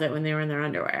the closet when they were in their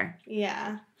underwear.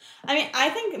 Yeah. I mean, I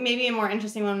think maybe a more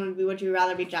interesting one would be, would you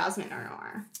rather be Jasmine or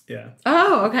Nour? Yeah.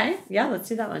 Oh, okay. Yeah, let's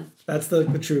do that one. That's the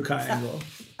true Kai angle.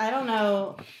 I don't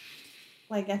know.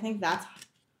 Like, I think that's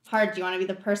hard. Do you want to be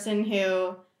the person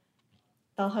who...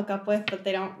 they'll hook up with, but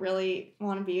they don't really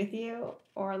want to be with you,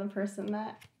 or the person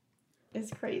that is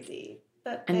crazy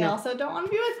that they also don't want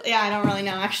to be with? Yeah, I don't really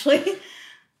know, actually.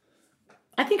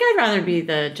 I think I'd rather be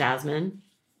the Jasmine.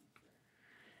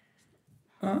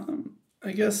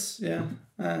 I guess, yeah.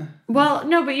 Well,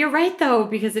 no, but you're right, though,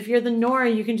 because if you're the Nour,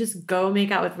 you can just go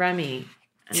make out with Remy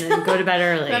and then go to bed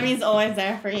early. Remy's always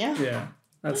there for you. Yeah,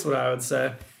 that's what I would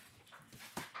say.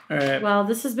 All right. Well,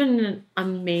 this has been an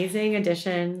amazing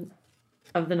edition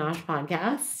of the Nosh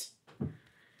podcast.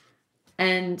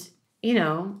 And, you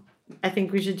know, I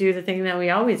think we should do the thing that we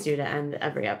always do to end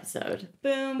every episode.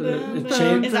 Boom, boom, boom.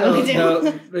 Change, Is that what we do? No,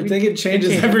 I think it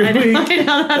changes every week. I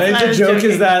think the joke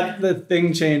is that the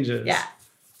thing changes. Yeah.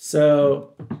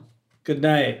 So, good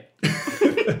night.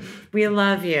 We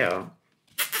love you.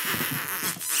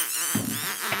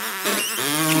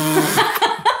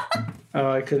 Oh,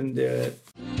 I couldn't do it.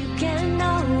 You can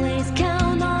always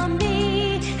count on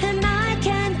me, and I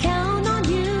can count on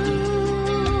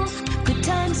you. Good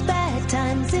times, bad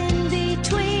times in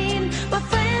between, but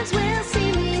friends will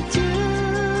see me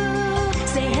through.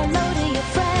 Say hello to your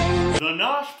friends. The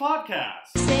Nosh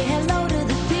Podcast. Say hello to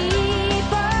the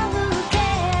people who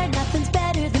care. Nothing's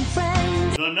better than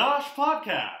friends. The Nosh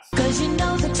Podcast.